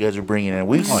stuff you guys are bringing in.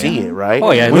 We see it, right?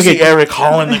 Oh, yeah. We Look see at- Eric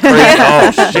hauling the crate.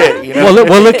 Oh shit! You know?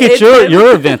 Well, look at It's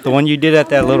your event, the one you did at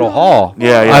that little hall.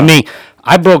 Yeah, yeah. I mean,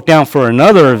 I broke down for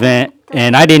another event,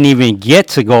 and I didn't even get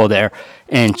to go there.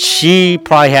 And she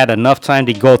probably had enough time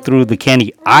to go through the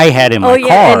candy I had in my Oh yeah,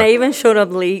 car. and I even showed up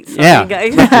late. Sorry, Yeah.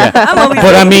 guys. Yeah. I'm always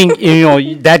But I late.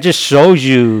 mean, that just shows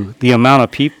you the amount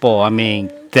of people, I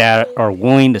mean, that are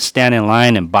willing to stand in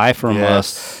line and buy from Yes.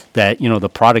 us, that, the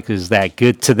product is that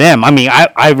good to them. I mean,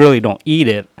 I really don't eat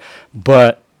it,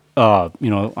 but,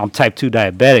 I'm type 2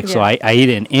 diabetic, so Yeah. I eat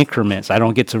it in increments. I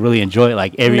don't get to really enjoy it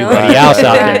like everybody No. else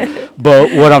out Right. there.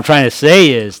 But what I'm trying to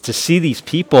say is to see these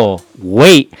people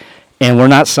wait, and we're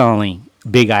not selling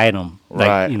big item like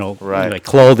Right. like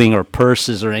clothing or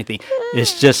purses or anything.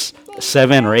 It's just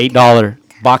 $7 or $8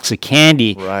 box of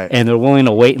candy, Right. and they're willing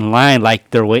to wait in line like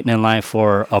they're waiting in line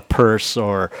for a purse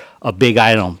or a big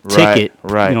item Right, ticket,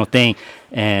 right. thing.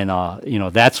 And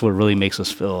that's what really makes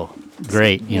us feel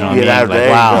great. You know what I Yeah, mean? there Like,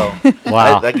 you wow, go.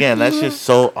 wow. Again, that's just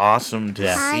so awesome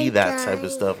to see that type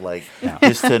of stuff. Like,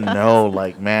 just to know,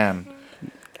 like, man,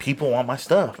 people want my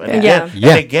stuff. And again, Yeah.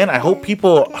 and again, I hope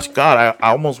people. God, I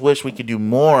almost wish we could do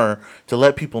more to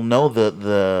let people know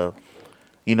the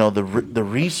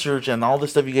research and all the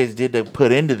stuff you guys did to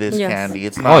put into this Yes. candy.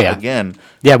 It's not yeah. again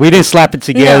Yeah, we didn't slap it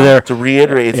together. to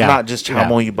reiterate. It's Yeah. not just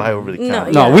chamo Yeah. you buy over the No,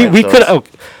 counter. No, Yeah. we So could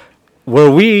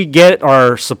where we get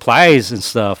our supplies and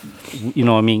stuff.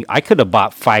 I mean, I could have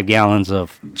bought 5 gallons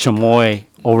of chamoy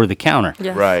over the counter.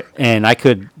 Yeah. Right. And I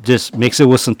could just mix it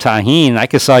with some tahini. I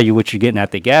could sell you what you're getting at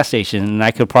the gas station, and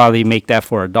I could probably make that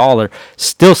for $1,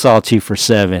 still sell it to you for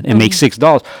 $7, and make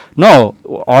 $6. No,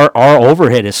 our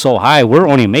overhead is so high. We're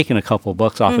only making a couple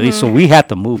bucks off of these, so we have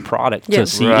to move product to Yeah.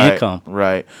 see Right, income.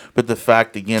 right. But the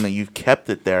fact again that you've kept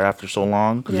it there after so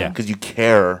long, Yeah. because you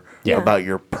care Yeah. about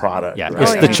your product. Yeah, right?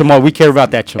 it's Oh, the yeah. chamoy. We care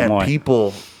about that And chamoy.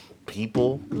 people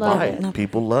Love buy it. it.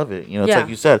 People love it. It's Yeah. like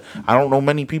you said. I don't know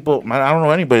many people. I don't know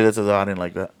anybody that says, "Oh, I didn't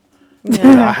like that."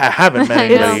 I haven't met I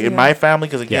anybody know. in my family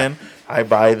because again, I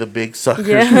buy the big suckers.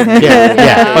 Yeah. from Yeah, yeah,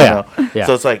 oh, you yeah. know? Yeah.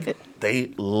 So it's like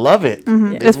they love it. They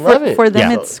Because love it. for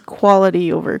them, Yeah. it's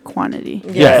quality over quantity.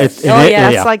 Yeah, Yes. it's, Oh, it, yeah.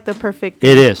 That's yeah. like the perfect.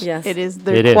 It is. Yes. It is It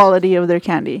the is. quality of their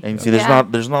candy. And you see, there's Yeah.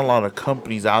 not a lot of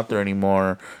companies out there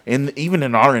anymore. Even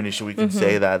in our industry, we can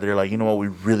say that they're like, you know what, we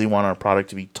really want our product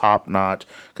to be top notch.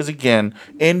 Because again,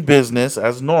 in business,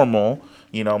 as normal,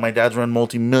 my dad's run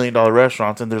multi-million-dollar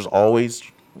restaurants, and there's always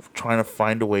trying to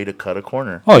find a way to cut a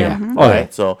corner. Oh yeah. Yeah. Oh yeah.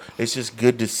 Right, so it's just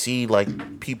good to see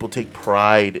like people take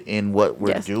pride in what we're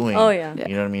Yes. doing. Oh, yeah.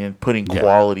 You know what I mean, and putting Yeah.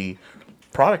 quality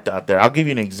product out there. I'll give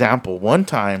you an example. One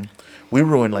time, we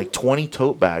ruined like 20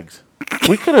 tote bags.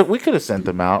 We could have sent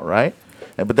them out, right?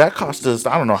 But that cost us,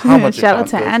 I don't know how much. Shout it out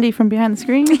cost to us. Andy from behind the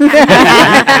screen. We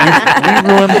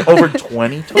ruined over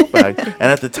 20 tote bags. And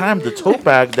at the time, the tote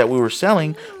bag that we were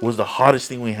selling was the hottest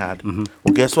thing we had. Mm-hmm.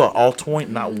 Well, guess what? All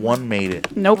 20, not one made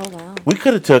it. Nope. We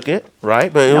could have took it,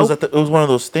 right? But it was Nope. it was one of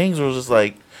those things where it was just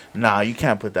like, nah, you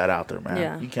can't put that out there, man.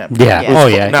 Yeah. You can't. Put Yeah. that. Oh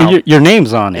yeah. Now, Your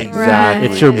name's on it. exactly.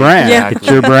 It's your brand. Yeah. It's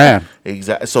your brand.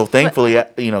 Exactly. So thankfully,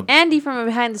 Andy from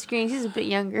behind the screens, he's a bit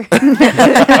younger. He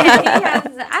has,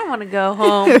 I want to go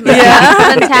home.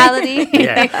 Mentality.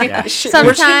 Yeah. Yeah. we're just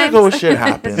Sometimes gonna go with shit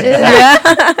happens.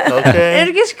 it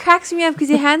Okay. just cracks me up because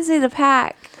he hands me the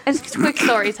pack. It's just quick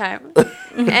story time.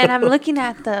 And I'm looking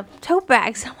at the tote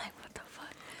bags. I'm like, what the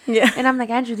fuck? Yeah. And I'm like,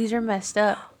 Andrew, these are messed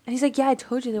up. And he's like, yeah, I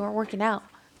told you they weren't working out.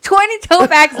 20 tote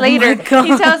bags later,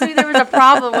 he tells me there was a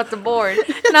problem with the board.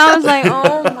 And I was like,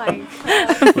 oh my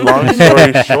God. Long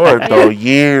story short, though,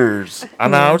 years.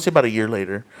 I would say about a year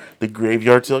later, the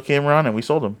graveyard sale came around and we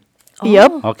sold them.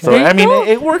 Yep. Okay. So I mean,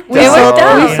 it worked. We out. sold,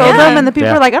 out, we you sold know? them, and the people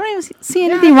Yeah. were like, I don't even see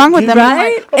anything wrong with them.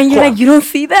 Right? And you're like, you don't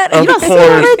see that? Of You don't see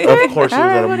course, it was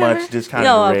at a whatever. much discounted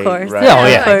No, of rate, course. right? Yeah, oh Of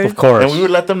yeah. course. Of course. And we would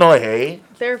let them know, like, hey,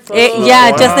 They're full. Yeah,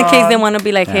 What's just in going case they on? want to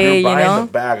be like, you're hey, you buying know.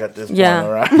 the bag at this point, Yeah.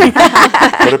 all right?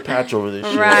 Put a patch over this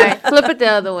shit. Right. Flip it the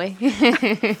other way.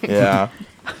 Yeah.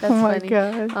 That's Oh my funny.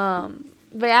 god.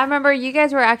 But I remember you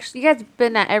guys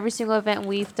been at every single event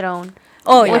we've thrown.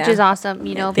 Oh, Which yeah. is awesome,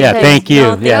 Yeah, because thank you.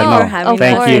 No, thank Yeah, you no, for having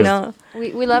thank us, you. you know.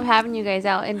 We love having you guys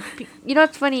out, and you know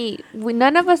it's funny.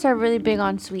 None of us are really big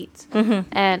on sweets,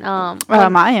 and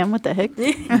I am. What the heck?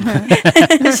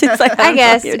 She's like, I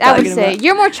guess I would say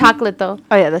you're more chocolate though.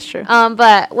 Oh yeah, that's true.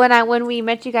 But when we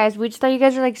met you guys, we just thought you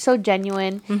guys were like so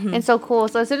genuine and so cool.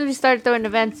 So as soon as we started throwing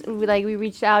events, we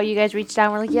reached out. You guys reached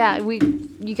out. We're like, yeah,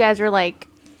 you guys were like.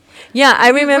 Yeah, I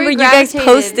remember you guys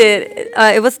posted.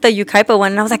 It was the Ukaipa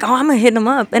one, and I was like, "Oh, I'm gonna hit them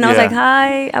up." And I was like,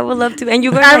 "Hi, I would love to." And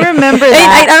you were, I remember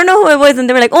that. I don't know who it was, and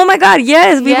they were like, "Oh my God,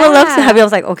 yes, we would love to have you." I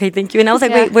was like, "Okay, thank you." And I was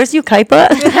like, "Wait, where's Ukaipa?"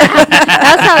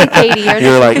 That's probably Katie.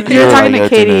 You're like, You're talking to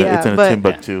Katie. It's in a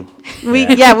Timbuktu.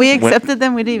 We accepted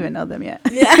them. We didn't even know them yet.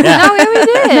 No, we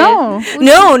did.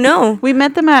 No. We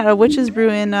met them at a Witch's Brew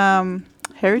in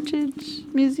Heritage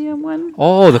Museum one.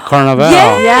 Oh, the Carnival.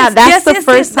 Yeah, that's the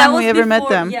first time we ever met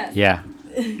them. Yeah.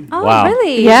 Oh, Wow.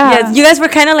 really? Yeah. Yes, you guys were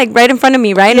kind of like right in front of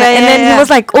me, right? Yeah, and then he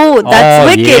was like, "Oh, that's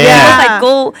wicked." yeah. And he was like,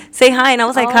 "Go say hi." And I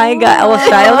was like, "Hi, guys." I was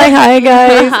shy. I was like, "Hi,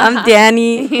 guys. I'm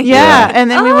Danny." Yeah, and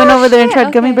then we went over there and tried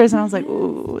shit, gummy okay. bears, and I was like,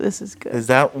 "Ooh, this is good."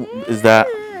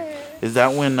 Is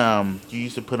that when you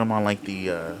used to put them on like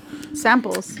the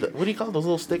Samples. what do you call those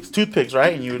little sticks? Toothpicks,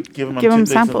 right? And you would give them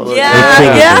toothpicks samples.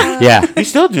 Yeah. Yeah. You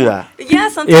still do that? Yeah,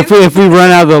 sometimes. If we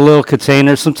run out of the little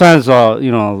containers, sometimes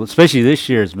especially this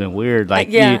year, it's been weird. Like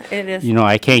it is.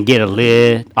 I can't get a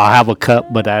lid. I'll have a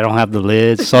cup, but I don't have the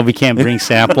lid, so we can't bring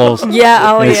samples. and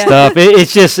stuff.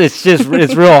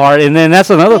 It's real hard. And then that's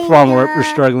another problem we're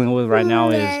struggling with right now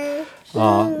is. A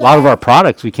lot of our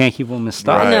products we can't keep them in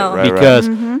stock because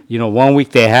 1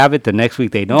 week they have it, the next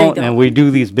week they don't. And we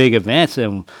do these big events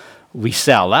and we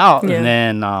sell out, and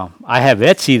then I have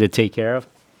Etsy to take care of.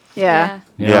 Yeah.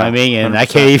 You know what I mean? And 100%. I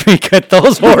can't even cut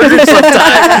those orders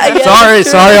sometimes.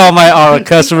 Sorry, all our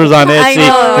customers on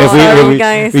Etsy.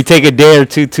 Guys. We take a day or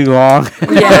two too long.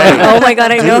 Yeah. Oh my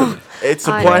God, I know. It's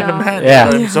supply and demand. Yeah.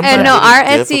 And no, our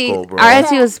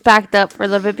Etsy was backed up for a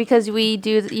little bit because we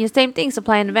do the same thing,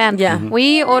 supply and demand. Yeah.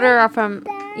 We order from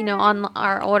on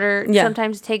our order. Yeah.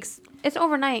 Sometimes it's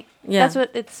overnight. Yeah. That's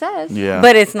what it says. Yeah.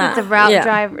 But it's not. The route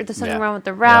driver. There's something wrong with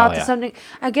the route. Oh, yeah. There's something.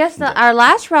 I guess our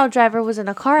last route driver was in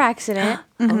a car accident,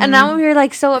 and now we were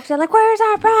like so upset. Like, where's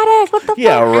our product? What the fuck?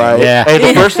 Yeah, right. Yeah.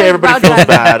 Hey, the first day everybody Route feels driver.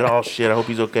 bad. Oh shit, I hope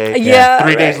he's okay. Yeah.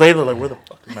 3 days later, like, where the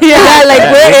fuck am I? Yeah,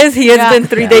 like where is he? It's been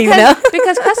 3 days now.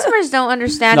 because customers don't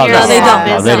understand No, your they small don't.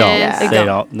 business. They don't. Yeah.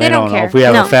 They don't know. care. If we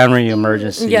have No. a family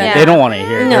emergency, Yeah. they don't want to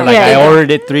hear it. No. They're like, Yeah. I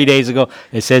ordered it 3 days ago.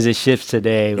 It says it ships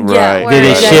today. Right. Did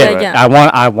it Yeah, ship? yeah.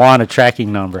 I want a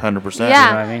tracking number. 100%. Yeah.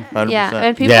 You know what I mean? 100%.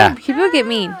 Yeah, and people get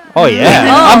mean. Oh yeah.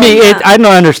 Oh, I mean, yeah. I don't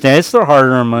understand. It's their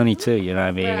hard-earned money too. You know what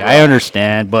I mean? I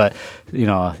understand, but you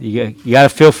got to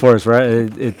feel for us, right?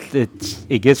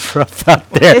 It gets rough out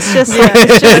there. It's just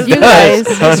you guys.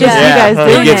 It's just you guys It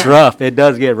doing gets it. rough. It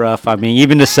does get rough. I mean,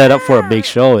 even to set up for a big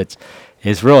show, it's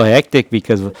real hectic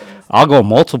because I'll go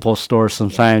multiple stores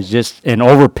sometimes just and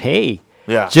overpay.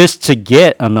 Yeah. Just to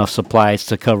get enough supplies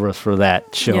to cover us for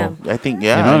that show. Yeah. I think, You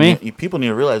know what I mean? People need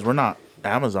to realize we're not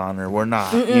Amazon or we're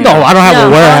not. No, I don't have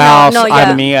a warehouse. No,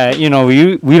 I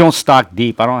mean, we don't stock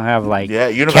deep. I don't have like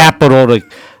capital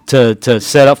to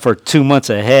set up for 2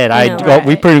 months ahead.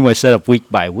 We pretty much set up week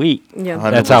by week. Yeah.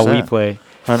 That's how we play.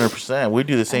 100%. We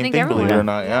do the same think thing, believe it or everyone.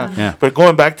 not. Yeah. Yeah. But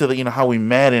going back to the how we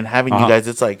met and having you guys,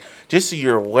 it's like just so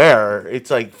you're aware. It's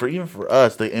like even for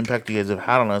us, the impact you guys have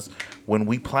had on us when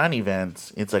we plan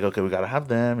events. It's like, okay, we gotta have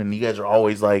them, and you guys are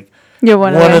always like. You're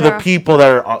one of the people that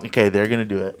are okay. They're gonna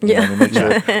do it. You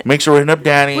know, make sure we're hitting up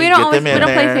Danny. We don't get them in we don't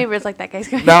there. play favorites like that,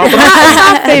 guys. No,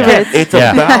 but favorites.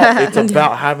 it's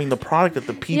about having the product that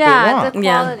the people want. The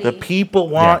quality. The people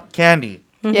want candy.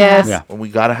 Yes. Yeah. And we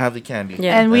gotta have the candy.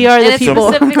 Yeah. And we are the it's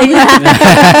people. specifically, No,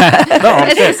 I'm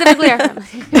it's saying specifically our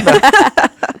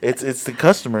family. it's the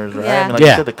customers, right? Yeah. I mean, like Yeah.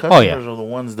 you said, the Oh, customers yeah. are the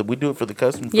ones that we do it for the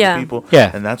customers, for Yeah. the people,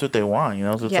 Yeah. and that's what they want.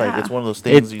 So it's Yeah. like it's one of those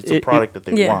things. It's a product that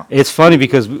they want. It's funny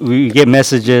because we get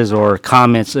messages or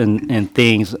comments and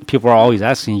things. People are always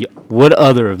asking you, what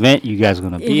other event you guys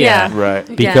going to be Yeah. at?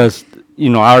 Right. Because, I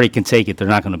already can take it. They're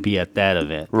not going to be at that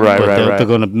event. Right, but right. They're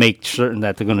going to make certain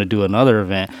that they're going to do another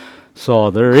event.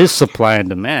 So there is supply and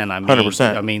demand. I mean,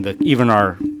 100%. I mean, even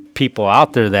our people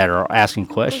out there that are asking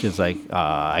questions like,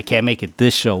 I can't make it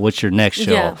this show. What's your next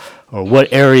show? Yeah. Or what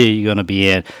area are you going to be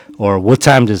in? Or what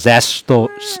time does that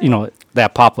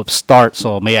that pop-up start?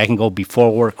 So maybe I can go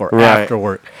before work or after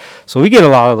work. So we get a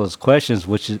lot of those questions,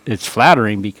 which it's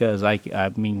flattering because I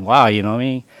mean, wow, you know what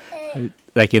I mean?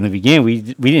 like in the beginning, we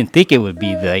didn't think it would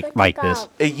be like this.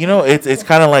 It's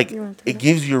kind of like it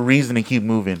gives you a reason to keep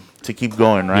moving, to keep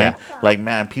going, right? Yeah. Like,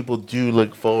 man, people do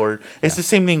look forward. It's the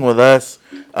same thing with us,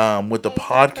 with the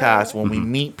podcast. When we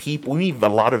meet people, we meet a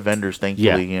lot of vendors,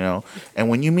 thankfully, And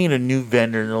when you meet a new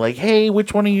vendor, they're like, "Hey,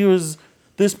 which one of you is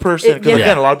this person?" Because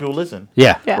again, a lot of people listen.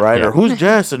 Yeah. Right? Yeah. Or who's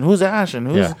Jess and who's Ash and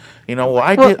who's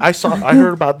I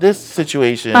heard about this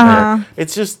situation.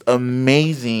 It's just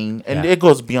amazing, and it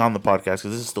goes beyond the podcast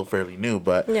because this is still fairly new,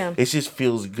 but it just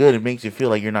feels good. It makes you feel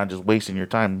like you're not just wasting your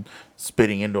time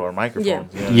spitting into our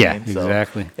microphones.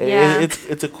 Exactly.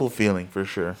 It's a cool feeling for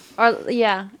sure. Or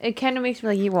it kind of makes me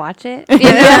like you watch it. You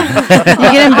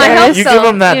get embarrassed. You give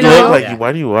them that look, like,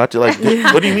 why do you watch it? Like,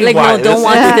 what do you mean? Like, why? no, don't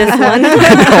watch this one.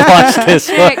 Don't watch this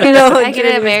one. I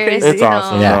get embarrassed. It's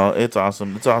awesome. Yeah. It's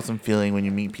awesome. It's awesome feeling when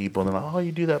you meet people and they're like, "Oh,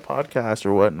 you do that podcast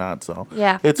or whatnot." So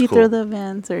it's you cool. throw the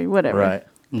events or whatever. Right.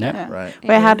 Yeah. Right.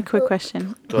 Wait, I had a quick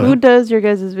question. Who does your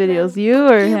guys' videos? You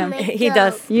or him? He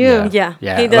does. You. Yeah.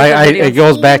 Yeah. He does Like, the it videos.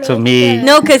 goes back to me.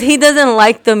 No, because he doesn't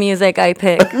like the music I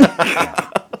pick.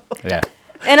 Yeah.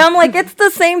 And I'm like, it's the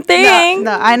same thing.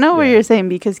 No, I know what you're saying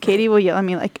because Katie will yell at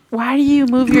me like, "Why do you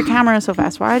move your camera so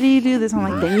fast? Why do you do this?" I'm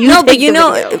like, "Then you No, take but you the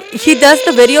know, video." he does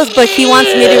the videos, but he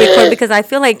wants me to record because I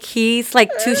feel like he's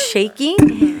like too shaky.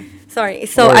 Sorry.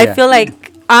 So I feel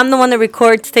like I'm the one that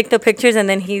records, take the pictures, and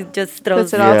then he just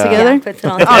throws puts it all Yeah. together. Yeah, puts it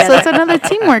all Oh, so together. it's another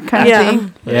teamwork kind of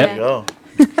thing. There Yep. you go.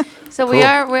 So Cool. we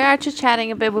are just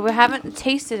chatting a bit, but we haven't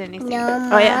tasted anything.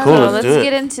 Oh yeah. Cool. So Let's let's do it.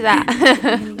 get into that.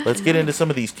 Let's get into some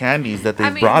of these candies that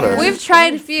they've brought us. We've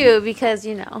tried a few because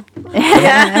Because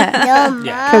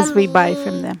we buy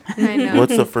from them. I know.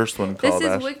 What's the first one This called? is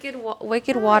Ash?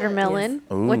 wicked watermelon,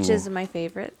 which Ooh. is my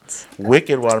favorite.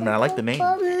 Wicked Watermelon. I like the name.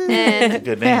 And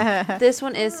Good name. this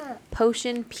one is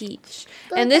potion peach,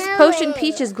 and this potion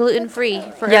peach is gluten free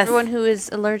for Yes. everyone who is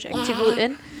allergic to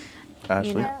gluten.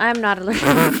 Ashley. I'm not allergic.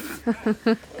 I'm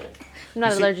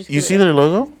not allergic to You see gluten. their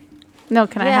logo? No,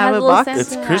 can I Yeah, it have has a a little box? sense.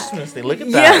 It's Yeah. Christmas. They look at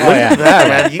Yeah. that. Look Oh, yeah. at that,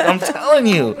 man. I'm telling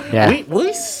you. Yeah.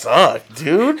 We suck,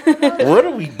 dude. What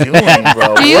are we doing,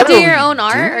 bro? Do you What do are your we own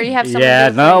art, or you have someone? Yeah,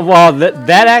 do it no, for you? well,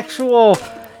 that actual,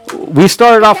 we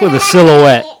started off with a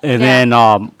silhouette, and then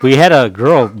we had a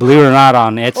girl, believe it or not,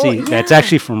 on Etsy that's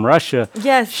actually from Russia.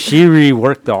 Yes. She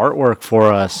reworked the artwork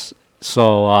for us,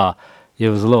 so it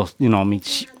was a little,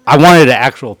 I wanted an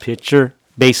actual picture,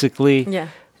 basically. Yeah.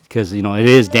 Because, it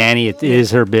is Danny, it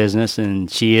is her business, and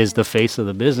she is the face of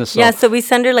the business. So, Yeah, so we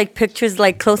send her like pictures,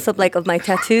 like close up, like of my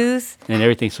tattoos. and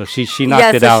everything. So she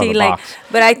knocked it out of the box.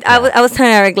 But I was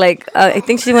telling Eric, like, I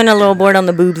think she went a little bored on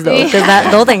the boobs though, because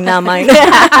those ain't not mine.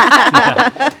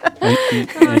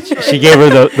 And she gave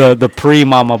her the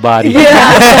pre-mama body. You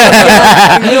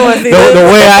don't wanna see The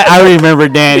this. way I remember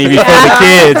Danny before the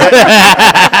kids.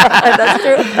 That's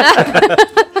true.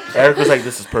 Eric was like,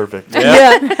 "This is perfect."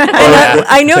 Yeah. And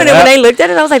I knew it. And when I looked at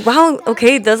it, I was like, wow,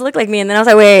 okay, it does look like me. And then I was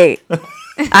like, wait,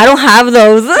 I don't have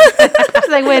those. It's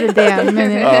like, wait a damn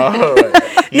minute. All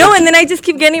right. No, and then I just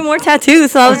keep getting more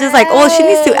tattoos. So I was just like, oh, she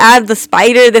needs to add the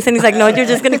spider, this. And he's like, no, you're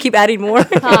just going to keep adding more.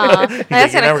 Aw, He's that's like,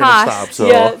 "You're gonna never cost. stop, so.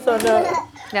 Yeah, so no.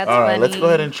 That's All right, funny. let's go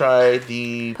ahead and try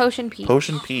the Potion peach.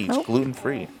 Potion Peach, gluten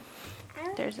free.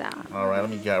 There's that. All right, let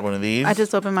me get one of these. I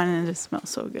just opened mine and it just smells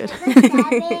so good.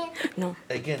 No.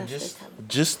 Again,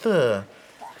 just the.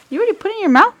 You already put it in your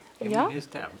mouth? Yeah.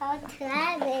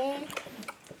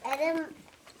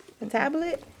 A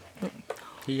tablet?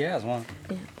 He has one.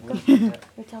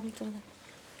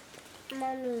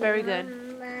 Very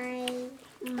good.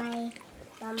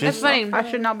 That's Just funny. I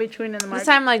should not be chewing in the This mic.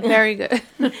 time, like, very good.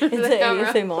 You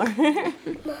say more.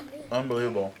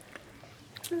 unbelievable.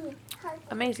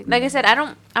 Amazing. Like I said,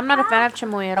 I'm not a fan of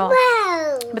chamoy at all.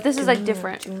 But this is like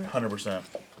different. 100%.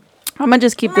 I'm going to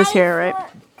just keep this here, right?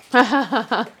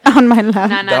 On my lap.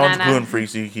 Nah, That one's gluten free,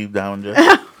 so you keep that one,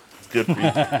 just. It's good for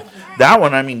you. That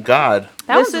one, I mean, God.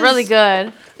 That This was really is-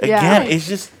 good. Again,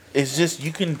 it's just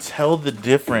you can tell the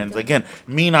difference. Again,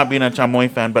 me not being a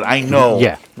chamoy fan, but I know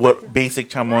what basic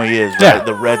chamoy is, right? Yeah.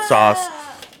 The red sauce.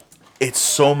 It's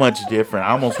so much different.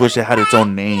 I almost wish it had its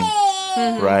own name,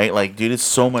 right? Like, dude, it's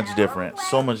so much different.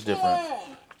 So much different.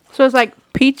 So it's like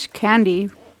peach candy,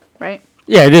 right?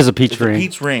 Yeah, it is a peach It's a ring.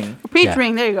 peach ring Peach Yeah.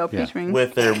 ring. There you go. Yeah. Peach ring.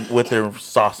 with their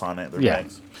sauce on it. Their Yeah.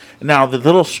 bags. Now the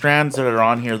little strands that are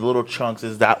on here, the little chunks,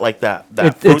 is that like that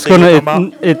It, fruit it's that you're gonna. talking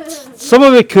about? It's some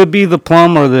of it could be the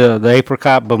plum or the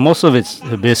apricot, but most of it's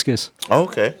hibiscus. Oh,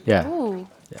 okay. Yeah. Ooh.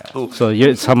 So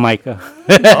it's Jamaica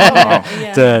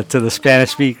Oh, to the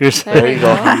Spanish speakers. there you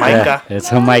go. Jamaica. Yeah, it's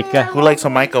Jamaica. Who likes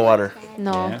Jamaica water?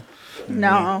 No.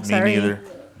 No, Me sorry. neither.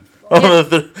 Oh,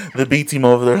 the B team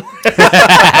over there.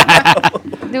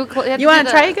 You want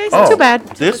to try it, guys? Not too bad.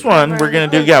 This one we're gonna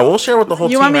do. Yeah, we'll share with the whole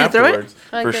You team want me to throw it? afterwards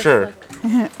for sure.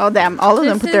 Oh damn! All of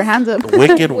them put their hands up.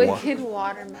 Wicked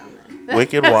watermelon.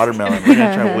 Wicked watermelon. We're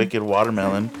gonna try wicked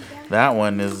watermelon. That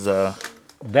one is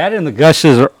That and the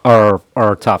Gushers are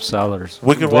our top sellers.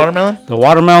 wicked watermelon. The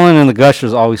watermelon and the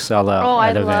Gushers always sell out. Oh, I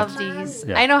at love events. these.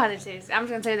 Yeah. I know how to taste. I'm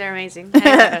just gonna say they're amazing.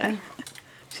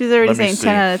 She's already Let me saying see.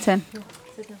 10 out of 10.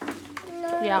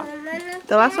 Yeah.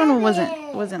 The last one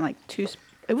wasn't like too.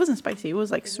 It wasn't spicy. It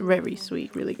was like very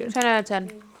sweet, really good. 10 out of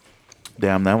 10.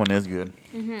 Damn, that one is good.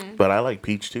 But I like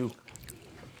peach too.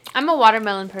 I'm a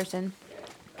watermelon person.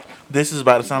 This is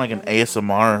about to sound like an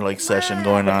ASMR like session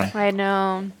going on. I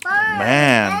know.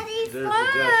 Man, There's the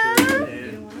Gushers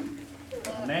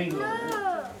and mango.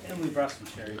 And we brought some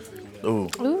cherries for you guys. ooh,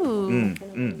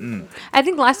 Ooh. I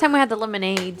think last time we had the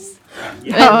lemonades. Oh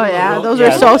yeah, those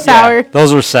Yeah, were so sour.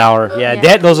 Those were sour. Yeah,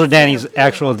 Yeah. those are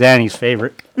Danny's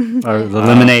favorite. Or the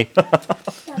lemonade. what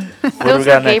do we Those are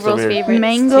got next over Gabriel's here? favorites.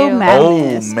 Mango too.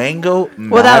 madness. Oh, mango.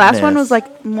 Well, that last one madness. was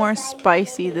like more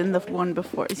spicy than the one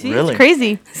before. See, Really? it's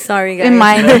crazy. Sorry, guys. In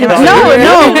my no,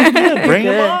 Yeah, bring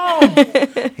him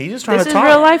on. He's just trying this to is talk.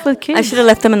 real life with kids. I should have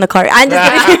left them in the car. I'm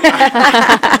just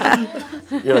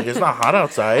kidding. You're like, it's not hot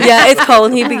outside. Yeah, it's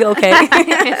cold. He'd be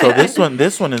okay. So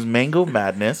this one is mango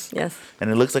madness. Yes.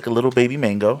 And it looks like a little baby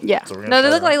mango. Yeah. So we're gonna No, they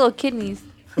try look that. like little kidneys.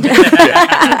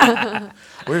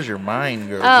 Where's your mind,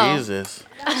 girl? Oh. Jesus.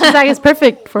 She's like, it's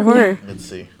perfect for her. Let's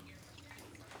see.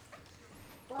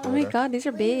 Oh my god, these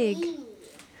are big.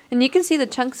 And you can see the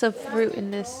chunks of fruit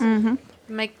in this. Mm-hmm.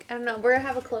 Like, I don't know. We're gonna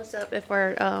have a close up if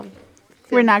we're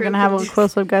We're not gonna have a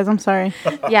close up, guys. I'm sorry.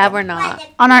 Yeah, we're not.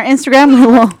 On our Instagram, we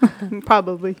will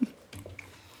probably.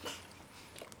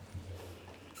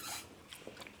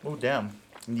 Oh, damn.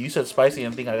 You said spicy,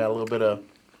 and I think I got a little bit of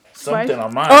something Spice?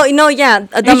 on mine. Oh no, yeah.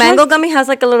 The you mango sure? gummy has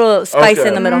like a little spice Okay.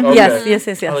 in the middle. Okay. Yes, yes,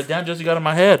 I was yes. like, damn, Jesse got in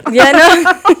my head. Yeah,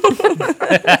 no.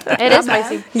 It is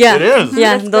spicy. Yeah. It is.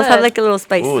 Yeah, That's those have good. like a little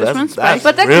spice. Ooh, that's, one's that's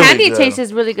But the really candy good. taste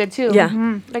is really good too.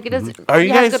 Yeah. Like it does. Are you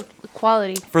it has guys- good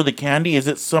quality? For the candy, is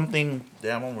it something...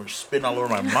 Damn, we're spitting all over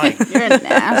my mic. You're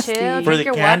nasty. Chill. For Drink the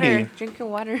your candy. water. Drink your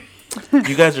water.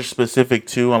 You guys are specific,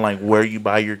 too, on, like, where you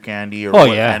buy your candy or Oh,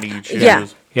 what yeah. candy you choose. Yeah.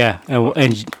 Yeah,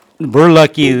 and we're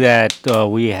lucky that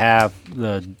we have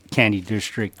the candy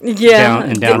district Yeah. in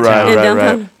Right, downtown. In right,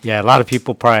 downtown. right. Yeah, a lot of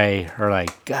people probably are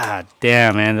like, God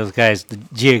damn, man, those guys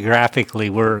geographically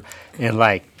we're in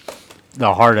like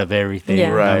the heart of everything. Yeah.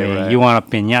 Right, I mean, right. you want a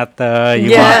piñata, you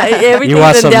Yeah, want everything's you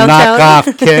want in some downtown.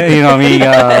 knockoff, you know what I mean, Louis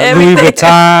Everything.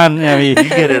 Vuitton. I mean, You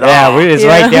get it yeah, all. it's Yeah.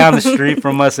 right down the street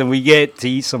from us, and we get to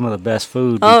eat some of the best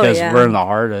food Oh, because yeah. we're in the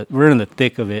heart of, we're in the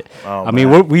thick of it. Oh, I mean,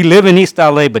 man. we live in East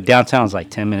LA, but downtown's like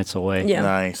 10 minutes away. Yeah.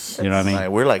 Nice. You know what I mean?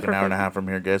 Right, we're like an hour and a half from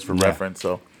here, guys, for Yeah. reference.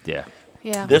 So Yeah.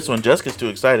 Yeah. this one, Jessica's too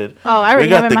excited. Oh, I We already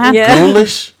got have the it in my hand. Yeah.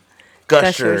 Ghoulish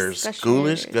Gushers. Gushers.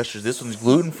 Ghoulish Gushers. This one's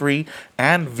gluten-free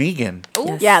and vegan.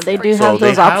 Yeah, they do So have they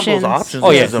those have options. those options. Oh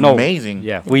which yeah, is no, amazing.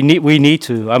 Yeah, we need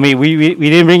to. I mean, we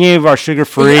didn't bring any of our sugar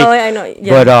free, Oh, I know.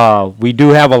 Yeah. but we do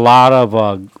have a lot of.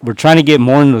 We're trying to get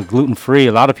more into gluten free.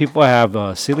 A lot of people have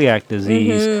celiac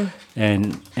disease,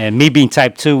 Mm-hmm. and me being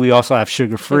type 2, we also have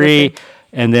sugar free.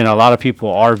 And then a lot of people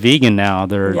are vegan now.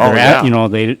 They're, Yeah. Oh,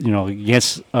 yeah.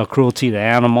 against cruelty to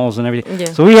animals and everything.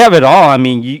 Yeah. So we have it all. I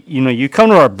mean, you come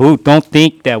to our booth. Don't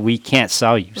think that we can't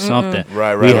sell you something.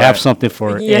 Right, We right, have right. something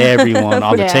for Yeah. everyone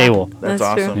on the Yeah. table. That's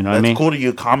That's true. awesome. You know what I That's mean? cool that you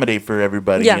accommodate for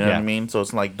everybody. Yeah. You know what I Yeah. mean? So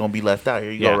it's like, don't be left out.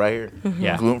 Here you Yeah. go, right here.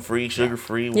 Yeah. Gluten-free,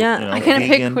 sugar-free. Yeah. You know, I couldn't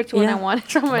vegan. pick which one Yeah. I wanted.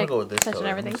 So I'm I'm gonna like go with this touching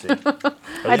color. Let me everything. see.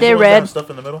 Are I these did the ones that red. have stuff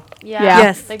in the middle. Yeah.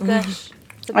 Yes. The gush.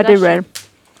 The I did gush. red.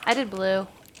 I did blue.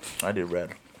 I did red.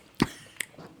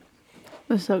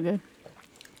 They're so good.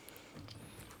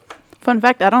 Fun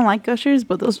fact: I don't like Gushers,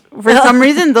 but those for some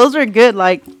reason those are good.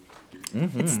 Like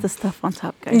it's the stuff on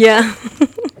top, guys. Yeah.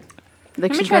 Like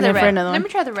Let me she's try the running for red. another Let one. me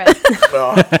try the red.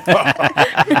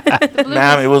 The blue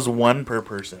Ma'am, was- it was one per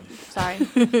person. Sorry.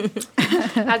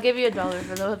 I'll give you $1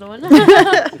 for the other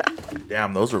one.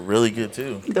 Damn, those were really good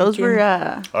too. Those you. were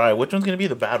All right, which one's gonna be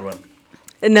the bad one?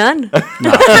 None. I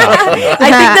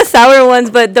think the sour ones,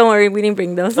 but don't worry, we didn't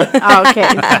bring those. oh, okay.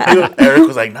 Eric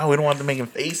was like, "No, we don't want them making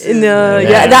faces." No, Yeah.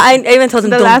 yeah. That, I even told him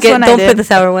The don't last one I don't did. put the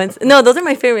sour ones. No, those are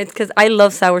my favorites because I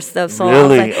love sour stuff. So I was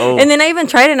Really? like, Oh. and then I even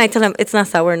tried it and I told him it's not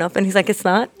sour enough, and he's like, it's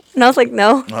not, and I was like,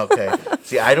 no. Okay.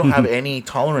 See, I don't have any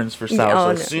tolerance for sour. Oh, So no,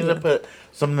 as soon as I put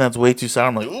something that's way too sour,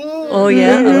 I'm like, "Ooh." Oh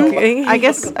yeah, okay. I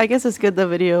guess it's good the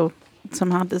video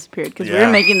somehow disappeared because we Yeah.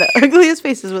 were making the ugliest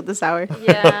faces with the sour.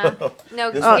 Yeah. No,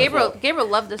 This Gabriel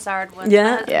loved the soured one.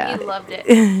 Yeah. Yeah. He loved it.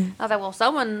 I was like, well,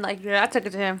 someone like I took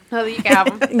it to him. Oh, you can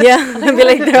have them. Yeah, I'd be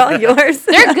like, they're all yours.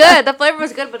 They're good. The flavor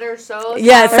was good, but they're so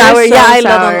Yeah, sour. sour. They're so Yeah, I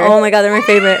love them. sour. Oh my god, they're my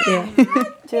favorite.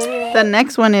 Yeah. The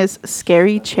next one is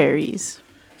scary cherries.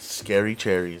 Scary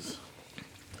cherries.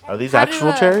 Are these How do,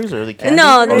 actual cherries or are they candy?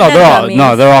 No, No,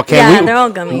 they're all candy. Yeah, they're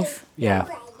all gummies. Yeah.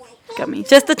 Gummies.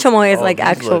 Just the chamoy is Oh, like these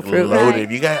actual look fruit.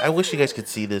 Loaded. You guys, I wish you guys could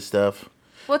see this stuff.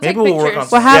 We'll take Maybe we'll work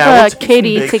pictures. on. We'll have yeah, we'll take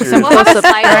Katie take pictures. some We'll have a close up.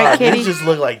 All slide. right, These Katie. just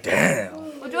look like damn.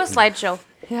 We'll do a slideshow.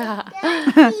 Yeah.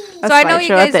 A So I know you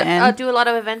slideshow at guys the end. do a lot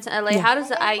of events in LA. How does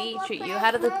the IE treat you?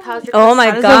 How's your Oh my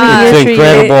How does god. it It's treat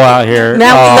incredible out here.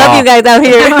 Man, we love you guys out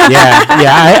here.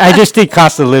 Yeah. I just think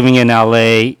cost of living in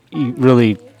LA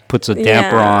really puts a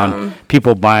damper Yeah. on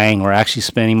people buying or actually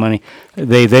spending money.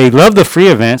 They love the free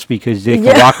events because they can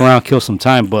Yeah. walk around, kill some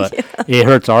time, but it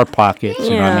hurts our pockets.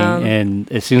 You know what I mean? Yeah.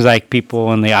 And it seems like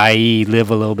people in the IE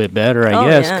live a little bit better, I Oh,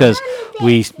 guess, yeah. because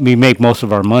we make most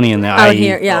of our money in the Out IE.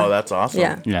 here, yeah. Oh, that's awesome.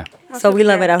 Yeah. Yeah. So we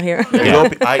love it out here. There you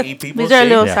go, IE people. These are a see?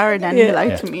 little Yeah. sour, Danny. Yeah.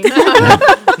 Like to me.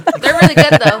 They're really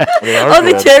good though. They are Oh,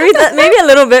 the good. cherries? Maybe a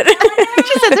little bit.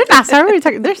 She said they're not sour.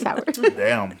 They're sour.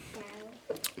 Damn.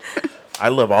 I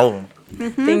love all of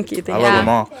them. Thank you. I Thank love Yeah. them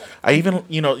all. I even,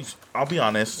 I'll be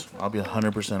honest. I'll be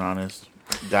 100% honest.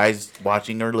 Guys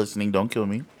watching or listening, don't kill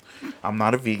me. I'm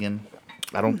not a vegan.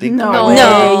 I don't think. No, I'm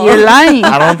No. you're lying.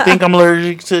 I don't think I'm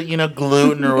allergic to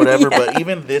gluten or whatever. But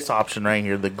even this option right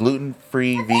here, the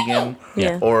gluten-free vegan,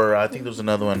 Yeah. or I think there was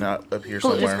another one up here It's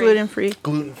somewhere. gluten free.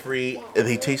 Gluten-free.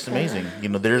 They taste amazing.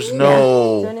 There's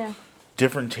no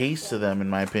different taste to them, in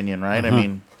my opinion. Right? I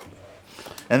mean.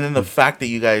 And then the fact that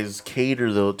you guys cater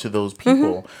to those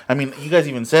people. I mean, you guys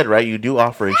even said, right? You do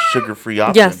offer a sugar-free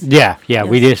option. Yes. Yeah.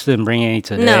 We just didn't bring any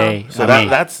today. So I mean,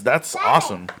 that's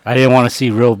awesome. I didn't want to see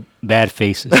real bad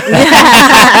faces. No,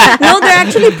 they're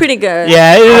actually pretty good.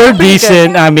 Yeah, they're pretty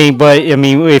decent. But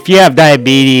if you have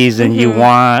diabetes and you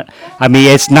want,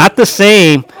 it's not the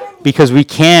same because we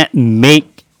can't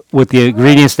make with the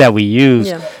ingredients that we use.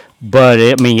 Yeah. But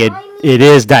it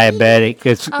is diabetic.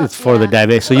 It's for the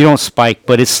diabetic, so you don't spike.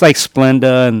 But it's like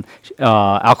Splenda and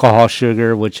alcohol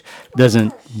sugar, which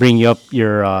doesn't bring you up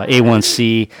your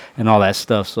A1C and all that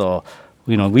stuff. So.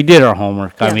 We did our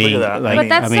homework. Yeah. Look at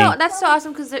that. But that's so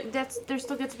awesome because they're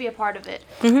still good to be a part of it.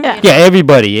 Yeah. Yeah,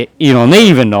 everybody, and they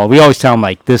even know. We always tell them,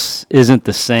 like, this isn't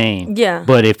the same. Yeah.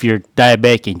 But if you're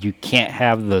diabetic and you can't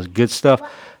have the good stuff,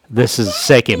 this is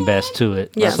second best to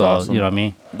it. Yeah. So, That's awesome. you know what I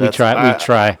mean? That's- We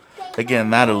try. Again,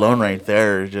 that alone right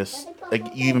there is just like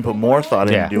you even put more thought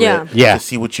Yeah. into Yeah. it Yeah. to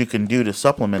see what you can do to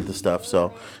supplement the stuff.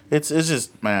 So it's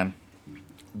just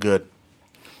good.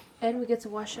 And we get to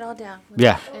wash it all down.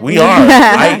 Yeah. We are.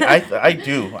 I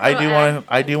do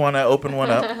want to open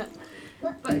one up.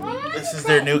 This is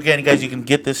their new again, guys. You can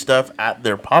get this stuff at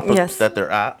their pop-ups Yes. that they're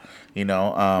at.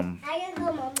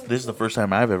 This is the first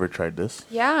time I've ever tried this.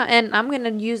 Yeah, and I'm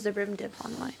gonna use the rim dip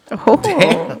on mine Oh.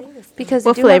 because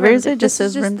What they do have flavor rim is dip. it? Just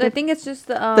This says rim I dip? think it's just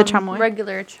the chamoy?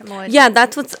 regular chamoy. Yeah,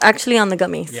 that's what's actually on the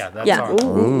gummies. Yeah, that's yeah. our-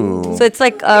 Ooh. So it's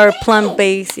like our plum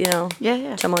base, Yeah,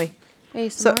 yeah. chamoy. Hey,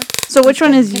 So, Samar. so which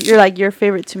one is your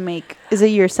favorite to make? Is it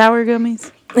your sour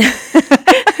gummies?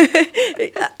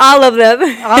 All of them.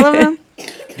 All of them?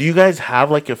 Do you guys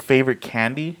have like a favorite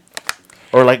candy?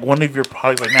 Or like one of your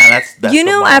products, like, man, that's You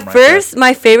the know, bomb at right there. first,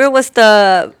 my favorite was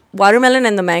the watermelon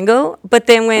and the mango. But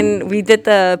then when we did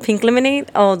the pink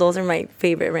lemonade, oh, those are my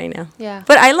favorite right now. Yeah.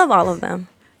 But I love all of them.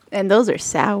 And those are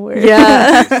sour.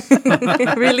 Yeah.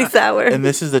 Really sour. And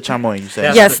this is the chamoy, you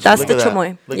said? Yes, that's Look the at that.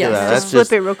 chamoy. Look Yes. at that. Just That's flip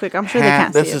just it real quick. I'm sure they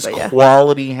can't this see is it, but yeah.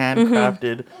 quality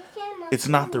handcrafted. It's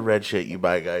not the red shit you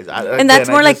buy, guys. And that's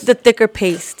more like the thicker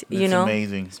paste, you it's know?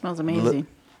 amazing. Smells amazing.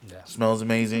 Smells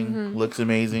amazing. Looks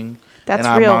amazing. That's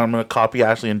and real. I'm gonna copy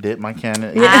Ashley and dip my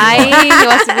can. He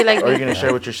wants to be like Or are you me. gonna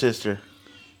share with your sister?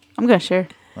 I'm going to share.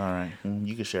 All right,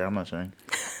 you can share. I'm not sharing.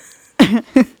 All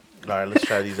right, let's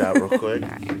try these out real quick.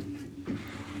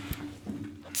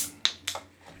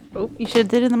 Oh, you should have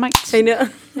did it in the mic. I know.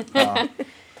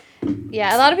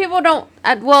 Yeah, a lot of people don't.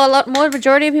 Well, more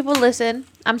majority of people listen.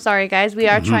 I'm sorry, guys. We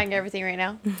are trying everything right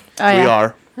now. Oh, yeah. We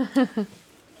are.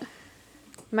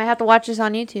 Might have to watch this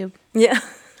on YouTube. Yeah.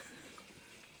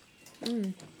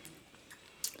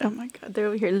 Oh, my God. They're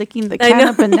over here licking the I can know.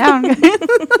 up and down.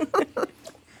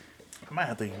 I might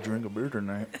have to drink a beer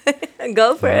tonight.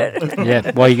 Go for it.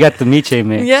 Yeah. Well, you got the miche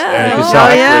mix. Yeah.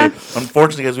 Exactly. yeah.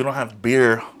 Unfortunately, guys, we don't have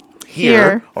beer here,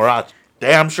 Here. or I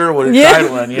damn sure would have Yeah.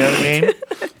 tried one. You know what I mean?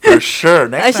 For sure.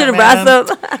 Next I time, should have man. brought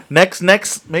some.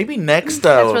 Next, maybe next.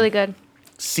 That's really good.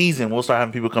 season, we'll start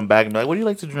having people come back and be like, "What do you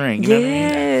like to drink?" You know what I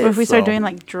mean? Or if we start doing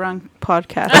like drunk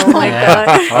podcasts. Oh my god.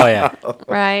 Oh yeah.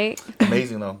 Right.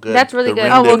 Amazing though. Good. That's really The good.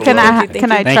 ring Oh well, dip can alone. I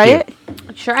Thank you. try it?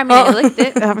 Sure. I mean, I licked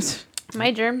it. That was-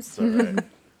 My germs.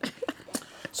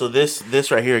 So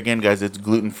this right here again, guys, it's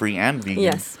gluten free and vegan.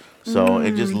 Yes. So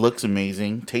it just looks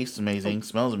amazing, tastes amazing,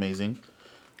 smells amazing.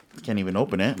 Can't even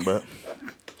open it, but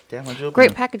damn, I open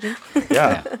Great it. packaging.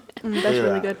 Yeah. That's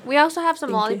really good. We also have some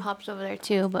Thank you. lollipops over there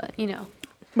too, but you know.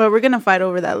 But we're gonna fight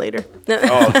over that later.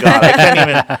 Oh god, I can't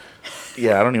even.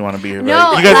 Yeah, I don't even want to be here.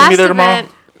 No, you guys gonna last be there tomorrow?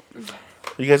 event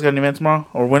You guys got an event tomorrow,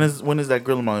 or when is that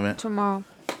Grill 'Em All event? tomorrow.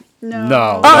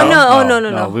 No. Oh, no. Oh,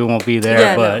 no. We won't be there.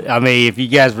 Yeah, but I mean, if you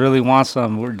guys really want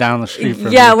some, we're down the street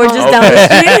from Yeah, you. we're just down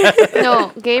the street.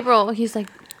 No, Gabriel. He's like,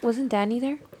 wasn't Danny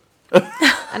there?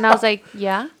 And I was like,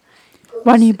 yeah.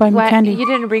 Why don't you buy me Why, candy? you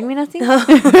didn't bring me nothing?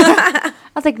 I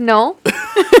was like, no.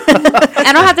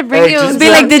 I don't have to bring Hey, you. just Be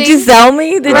like, did you something." sell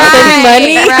me? Did you Right, send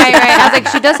money? right. I was like,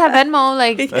 she does have Venmo,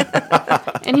 like.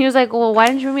 And he was like, well, why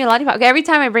didn't you bring me a lollipop? Okay, every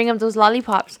time I bring him those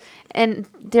lollipops, and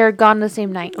they're gone the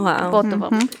same night. Wow. Both of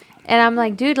them. And I'm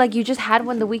like, dude, like you just had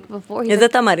one the week before. He's Is like,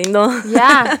 it tamarindo?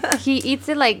 yeah, he eats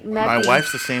it like nothing. My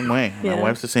wife's the same way. Yeah. My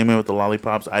wife's the same way with the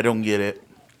lollipops. I don't get it.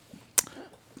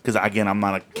 Because, again, I'm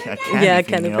not a candy Yeah, fiend,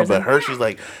 candy you know? But person. her, she's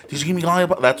like, did you give me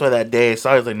lollipop? That's why that day I saw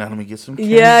her, I was like, now let me get some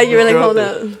candy. Yeah, you were like, Girl, hold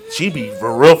up. She'd be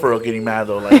for real getting mad,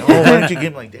 though. Like, oh, why didn't you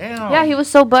give me, like, damn. Yeah, he was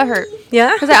so butthurt.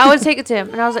 Yeah? Because I always take it to him.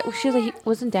 And I was like, she was like,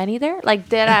 wasn't Danny there? Like,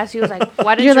 dead ass. He was like,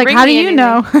 why didn't You're you like, bring how do me you anything?"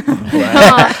 know?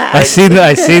 I seen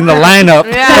the lineup.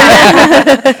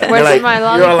 Yeah. Where's like, my you're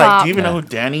all lollipop? like, do you even know who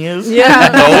Danny is?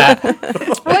 Yeah.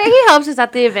 Well, he helps us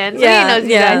at the event. So Yeah, he knows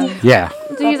you yeah. guys. Yeah.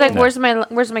 So he's like, where's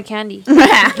my candy?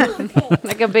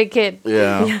 Like a big kid.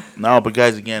 Yeah. No, but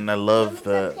guys, again, I love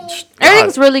the.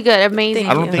 Everything's really good. Amazing.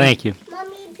 I don't think. Thank you.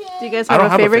 Do you guys I have don't a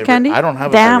have a favorite favorite. candy? I don't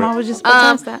have a Damn, favorite. I was just about to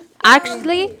ask that.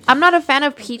 Actually, I'm not a fan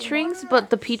of peach rings, but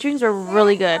the peach rings are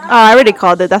really good. Oh, I already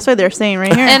called it. That's why they're saying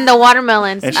right here. And the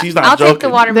watermelons. And she's not I'll take the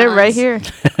joking. watermelons. They're right here.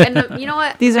 And you know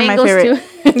what? These are my Mangoes favorite.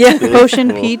 too. Yeah.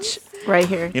 Potion Cool. peach, right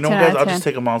here. You know, 10 guys, out I'll of just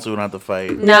 10. take them all so we don't have to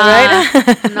fight. Nah.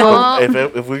 No.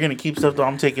 If we're gonna keep stuff, though,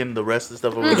 I'm taking the rest of the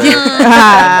stuff over there.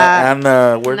 Ah. and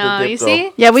where'd No, the dip you go?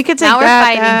 see? Yeah, we could take Now we're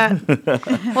that. We'll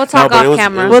No, talk but it off was,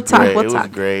 camera. It was We'll talk, great. we'll It was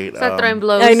talk. great. Start throwing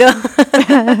blows. I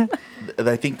know.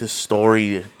 I think the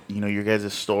story, your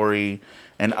guys' story,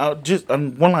 and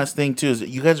one last thing too is that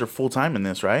you guys are full time in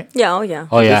this, right? Yeah, oh yeah.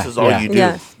 Oh yeah. This is all yeah. you do.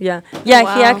 Yes, yeah. Yeah,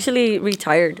 Wow. he actually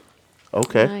retired.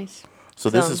 Okay. Nice. So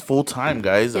this So- is full time,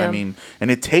 guys. I Yeah. mean, and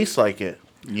it tastes like it.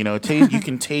 You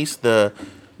can taste the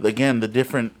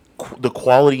different the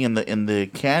quality in the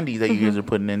candy that you guys are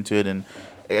putting into it, and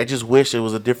I just wish it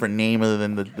was a different name other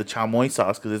than the chamoy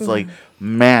sauce, because it's like,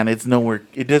 man, it's nowhere.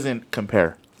 It doesn't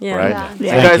compare. Yeah. Right. Yeah. And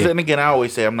Yeah. guys, Thank you. and again, I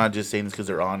always say I'm not just saying this because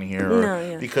they're on here or No,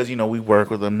 yeah. because we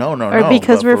work with them. No, Or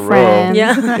because but we're for real, friends.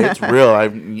 Yeah. it's real.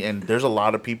 And there's a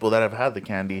lot of people that have had the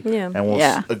candy, Yeah. and will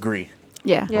Yeah. agree,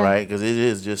 Yeah. Yeah. right? Because it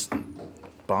is just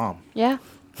bomb. Yeah,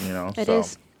 It it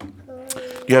is. Do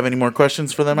you have any more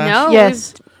questions for them, Ash? No.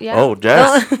 Yes. Yeah. Oh,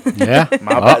 Jess. Yeah.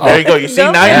 My bad. There you go. You see,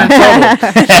 Go. now you're in trouble.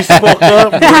 She spoke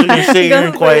up. You sit here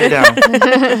and quiet down.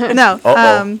 No.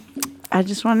 Uh-oh. I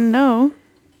just want to know,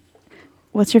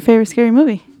 what's your favorite scary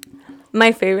movie?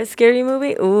 My favorite scary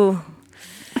movie? Ooh.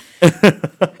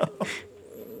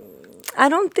 I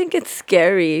don't think it's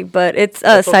scary, but it's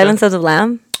okay. Silence of the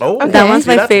Lamb. Oh, That one's see,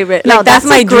 my that's- favorite. No, Like, that's that's a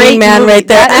my great dream man movie. right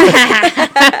there.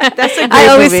 That's a great I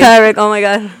always movie. tell Rick, oh my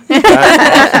God.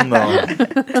 That's awesome, though.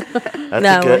 That's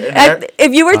That a good. one. and Eric-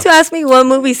 If you were to ask me what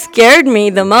movie scared me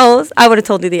the most, I would have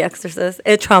told you The Exorcist.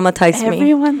 It traumatized me.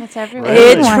 Everyone. That's everywhere.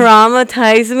 Really? It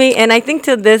traumatized me, and I think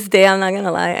to this day, I'm not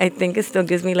gonna lie, I think it still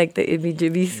gives me like the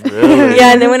ibby-jibbies. Really?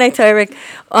 Yeah, and then when I tell Eric,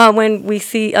 when we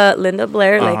see Linda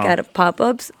Blair like Uh-huh. at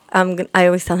pop-ups, I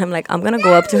always tell him like I'm gonna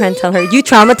go up to her and tell her, you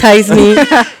traumatized me,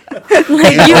 like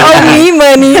you owe me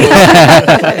money.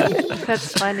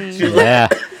 That's funny. Yeah.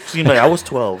 She's like, I was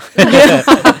 12. I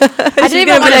didn't gonna even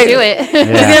be want to like- do it.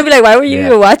 He's gonna be like, why were you Yeah.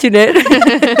 even watching it?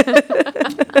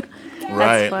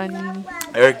 Right. That's funny.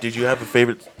 Eric, did you have a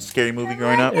favorite scary movie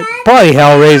growing up? Probably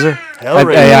Hellraiser.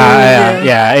 Hellraiser.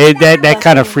 That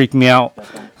kind of freaked me out.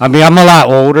 I mean, I'm a lot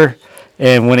older,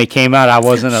 and when it came out, I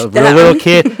wasn't a real little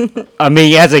kid. I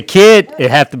mean, as a kid, it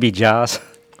had to be Jaws.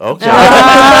 Okay.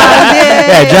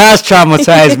 Yeah, Jaws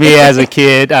traumatized me as a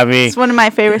kid. I mean, It's one of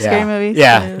my favorite scary yeah, movies.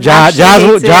 yeah. Ashley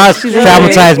hates it. Jaws She's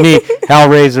traumatized me.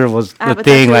 Hellraiser was I have the a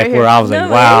thing, tattoo like right where here. I was like, No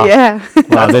wow, Yeah. wow,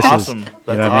 That's this awesome. is. That's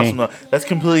You know what I awesome. mean? Though. That's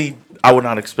completely I would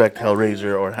not expect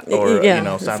Hellraiser or Yeah, you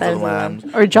know, Silence of the Lambs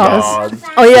Or Jaws.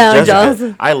 Oh yeah, Jessica,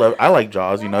 Jaws. I like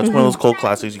Jaws. You know, it's one of those cult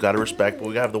classics you got to respect. But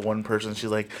we have the one person. She's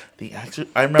like the Exorcist.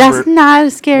 I remember That's not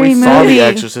a scary we movie. saw the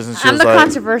Exorcist, and she I'm was the like,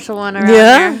 controversial one around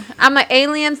Yeah? here. I'm like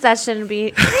aliens that shouldn't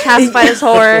be classified as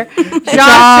horror. Jaws shouldn't be Jaws.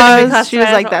 classified She was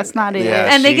as like, horror. that's not it.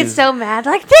 Yeah. And they get she's- so mad,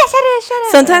 like this it is. Shut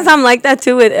up. Sometimes I'm like that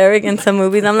too with Eric in some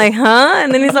movies. I'm like, huh?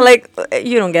 And then he's like,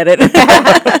 you don't get it.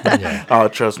 oh,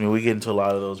 trust me, we get into a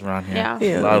lot of those around here.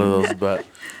 Yeah. A lot of those, but.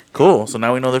 Cool. So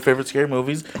now we know their favorite scary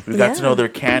movies. We've got to know their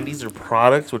candies, their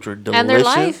products, which are delicious. And their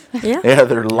life. Yeah. Yeah,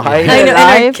 their life. I know, and our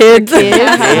Life, kids.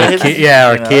 kids. Kids, Yeah,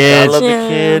 our you know, kids. I love Yeah. the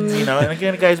kids, you know. And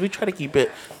again, guys, we try to keep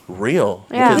it real.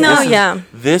 Yeah. because No, this is- yeah.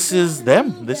 This is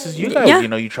them. This is you guys. Yeah. You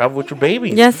know, you travel with your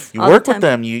baby. Yes, You all the work with time.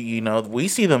 them. You know, we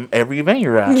see them every event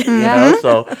you're at. You know,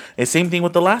 so it's same thing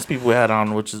with the last people we had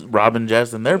on, which is Rob and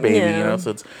Jess and their baby. You Yeah. know,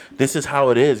 so this is how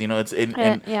it is. You know, it's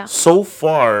and Yeah. so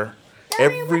far,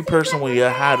 every person we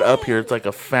had up here, it's like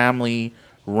a family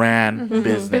ran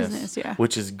business, yeah.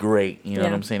 which is great. You know what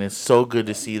Yeah. I'm saying? It's so good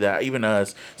to see that. Even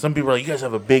us, some people are like, you guys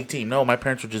have a big team. No, my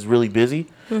parents were just really busy.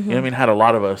 You know what I mean? Had a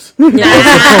lot of us.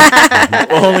 The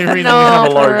only reason we have a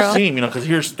for large real. team, you know, because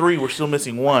here's 3, we're still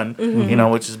missing 1, you know,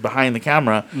 which is behind the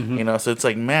camera, you know, so it's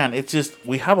like, man, it's just,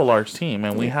 we have a large team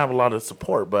and we have a lot of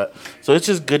support, but, so it's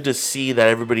just good to see that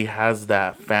everybody has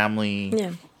that family,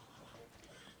 Yeah.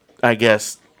 I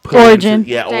guess, Origin.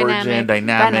 Yeah, origin,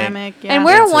 dynamic. Dynamic, yeah. And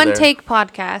we're a Into one their- take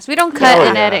podcast. We don't cut Oh,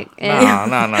 and yeah. edit. No,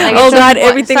 no, no. Like, no. Oh it's God, from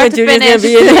everything start with to Junior's gonna finish.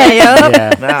 be in there. Yeah,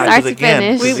 Nah, Start 'cause to again,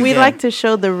 finish. we again, like to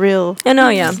show the real I know,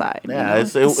 yeah. side. you Yeah, know? it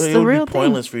It's would the be real thing.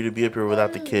 pointless for you to be up here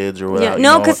without the kids or without. Yeah, you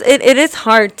no, know, because it is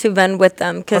hard to vent with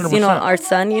them because, you know, 100%. our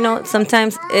son, you know,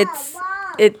 sometimes it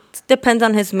depends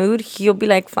on his mood. He'll be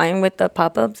like fine with the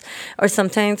pop-ups, or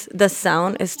sometimes the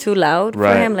sound is too loud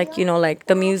Right. for him, like, you know, like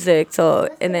the music. So,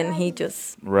 and then he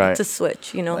just Right. to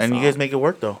switch, you know. And so. you guys make it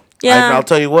work though. Yeah. I'll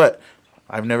tell you what.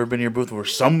 I've never been in your booth where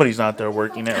somebody's not there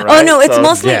working it. Right? Oh no, it's So-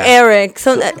 mostly Yeah. Eric.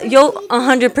 So you'll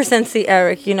 100% see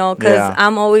Eric, you know, because Yeah.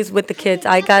 I'm always with the kids.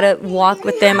 I gotta walk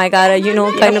with them. I gotta, you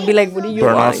know, kind of be like, what do you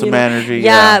Burn want? off some you know? energy,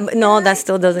 Yeah, yeah. but no, that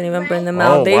still doesn't even burn them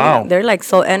Oh, out. wow. They're like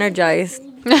so energized.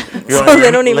 You're So like, they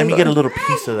don't let even me go- get a little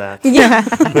piece of that. Yeah,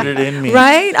 Put it in me.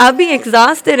 right. I'll be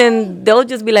exhausted, and they'll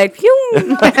just be like,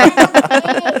 phew.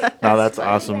 No, that's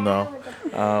awesome though.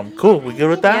 Cool. We good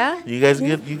with that? Yeah. You guys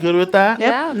good? You good with that?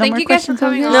 Yeah. No Thank more you guys for questions over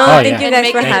coming here? on. No, Oh, thank yeah. you guys And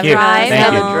for making having us drive us.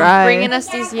 Thank you. No. Drive. bringing us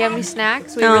these yummy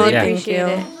snacks. We Oh, really thank appreciate you.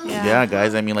 it. Yeah,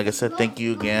 guys. I mean, like I said, thank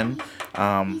you again.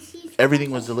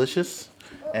 Everything was delicious.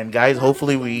 And guys,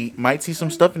 hopefully we might see some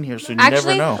stuff in here soon. You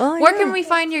Actually, never know. Oh, where yeah. can we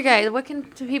find you guys? Where can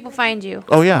people find you?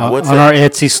 Oh yeah. on What's on it? our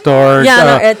Etsy store. Yeah, on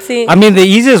our Etsy. I mean, the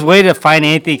easiest way to find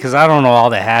anything, because I don't know all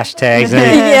the hashtags.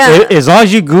 and Yeah. As long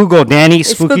as you Google Danny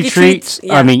Spooky, Spooky Treats, Treats,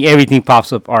 yeah. I mean, everything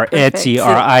pops up. Our Etsy,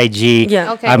 our IG.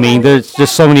 Yeah. Okay, I mean, cool. there's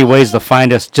just so many ways to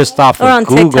find us just off Or of on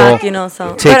Google. TikTok, you know. So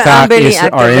But I'm TikTok, barely our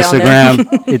active on there.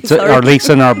 Instagram. It's our links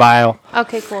in our bio.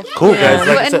 Okay, cool. Cool, guys.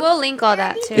 Like I And said- we'll link all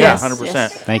that too. Yeah, Yes, 100%.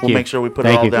 yes. Thank We'll you. make sure we put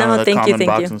Thank it all you. down No, in the thank you, comment thank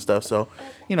box you. and stuff. So,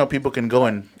 you know, people can go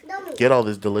and get all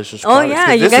this delicious Oh products. yeah,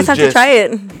 'Cause you this guys is have to just- try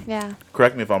it. Yeah.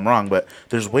 Correct me if I'm wrong, but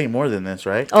there's way more than this,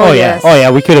 right? Oh, yeah. yes. Oh,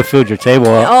 yeah. We could have filled your table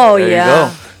up. Oh There yeah. you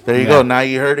go. There you Yeah. go. Now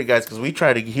you heard it, guys, because we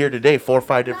tried to here today 4 or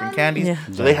 5 different candies. Yeah.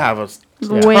 So they have a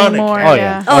Way ton more. of Oh, candies.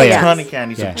 yeah. Oh, Oh, yeah. yeah. Ton of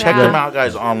candy. So Yeah. check Yeah. them out,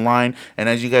 guys, online. And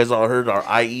as you guys all heard, our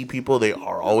IE people, they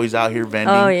are always out here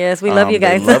vending. Oh, yes, we love you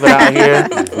They guys. love it out here.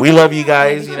 We love you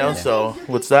guys, you know. So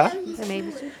what's that? So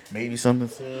maybe soon. Maybe something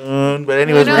soon. But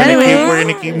anyways, Who we're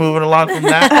gonna keep moving along from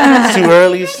that.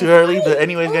 It's too early. But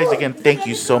anyways, guys, again, thank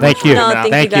you so much Thank for you. coming No, out.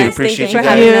 thank you you. guys. Appreciate Thank you you for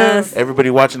guys. having us. Everybody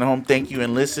watching at home, thank you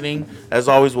and listening. As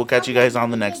always, we'll catch you guys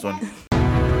on the next one.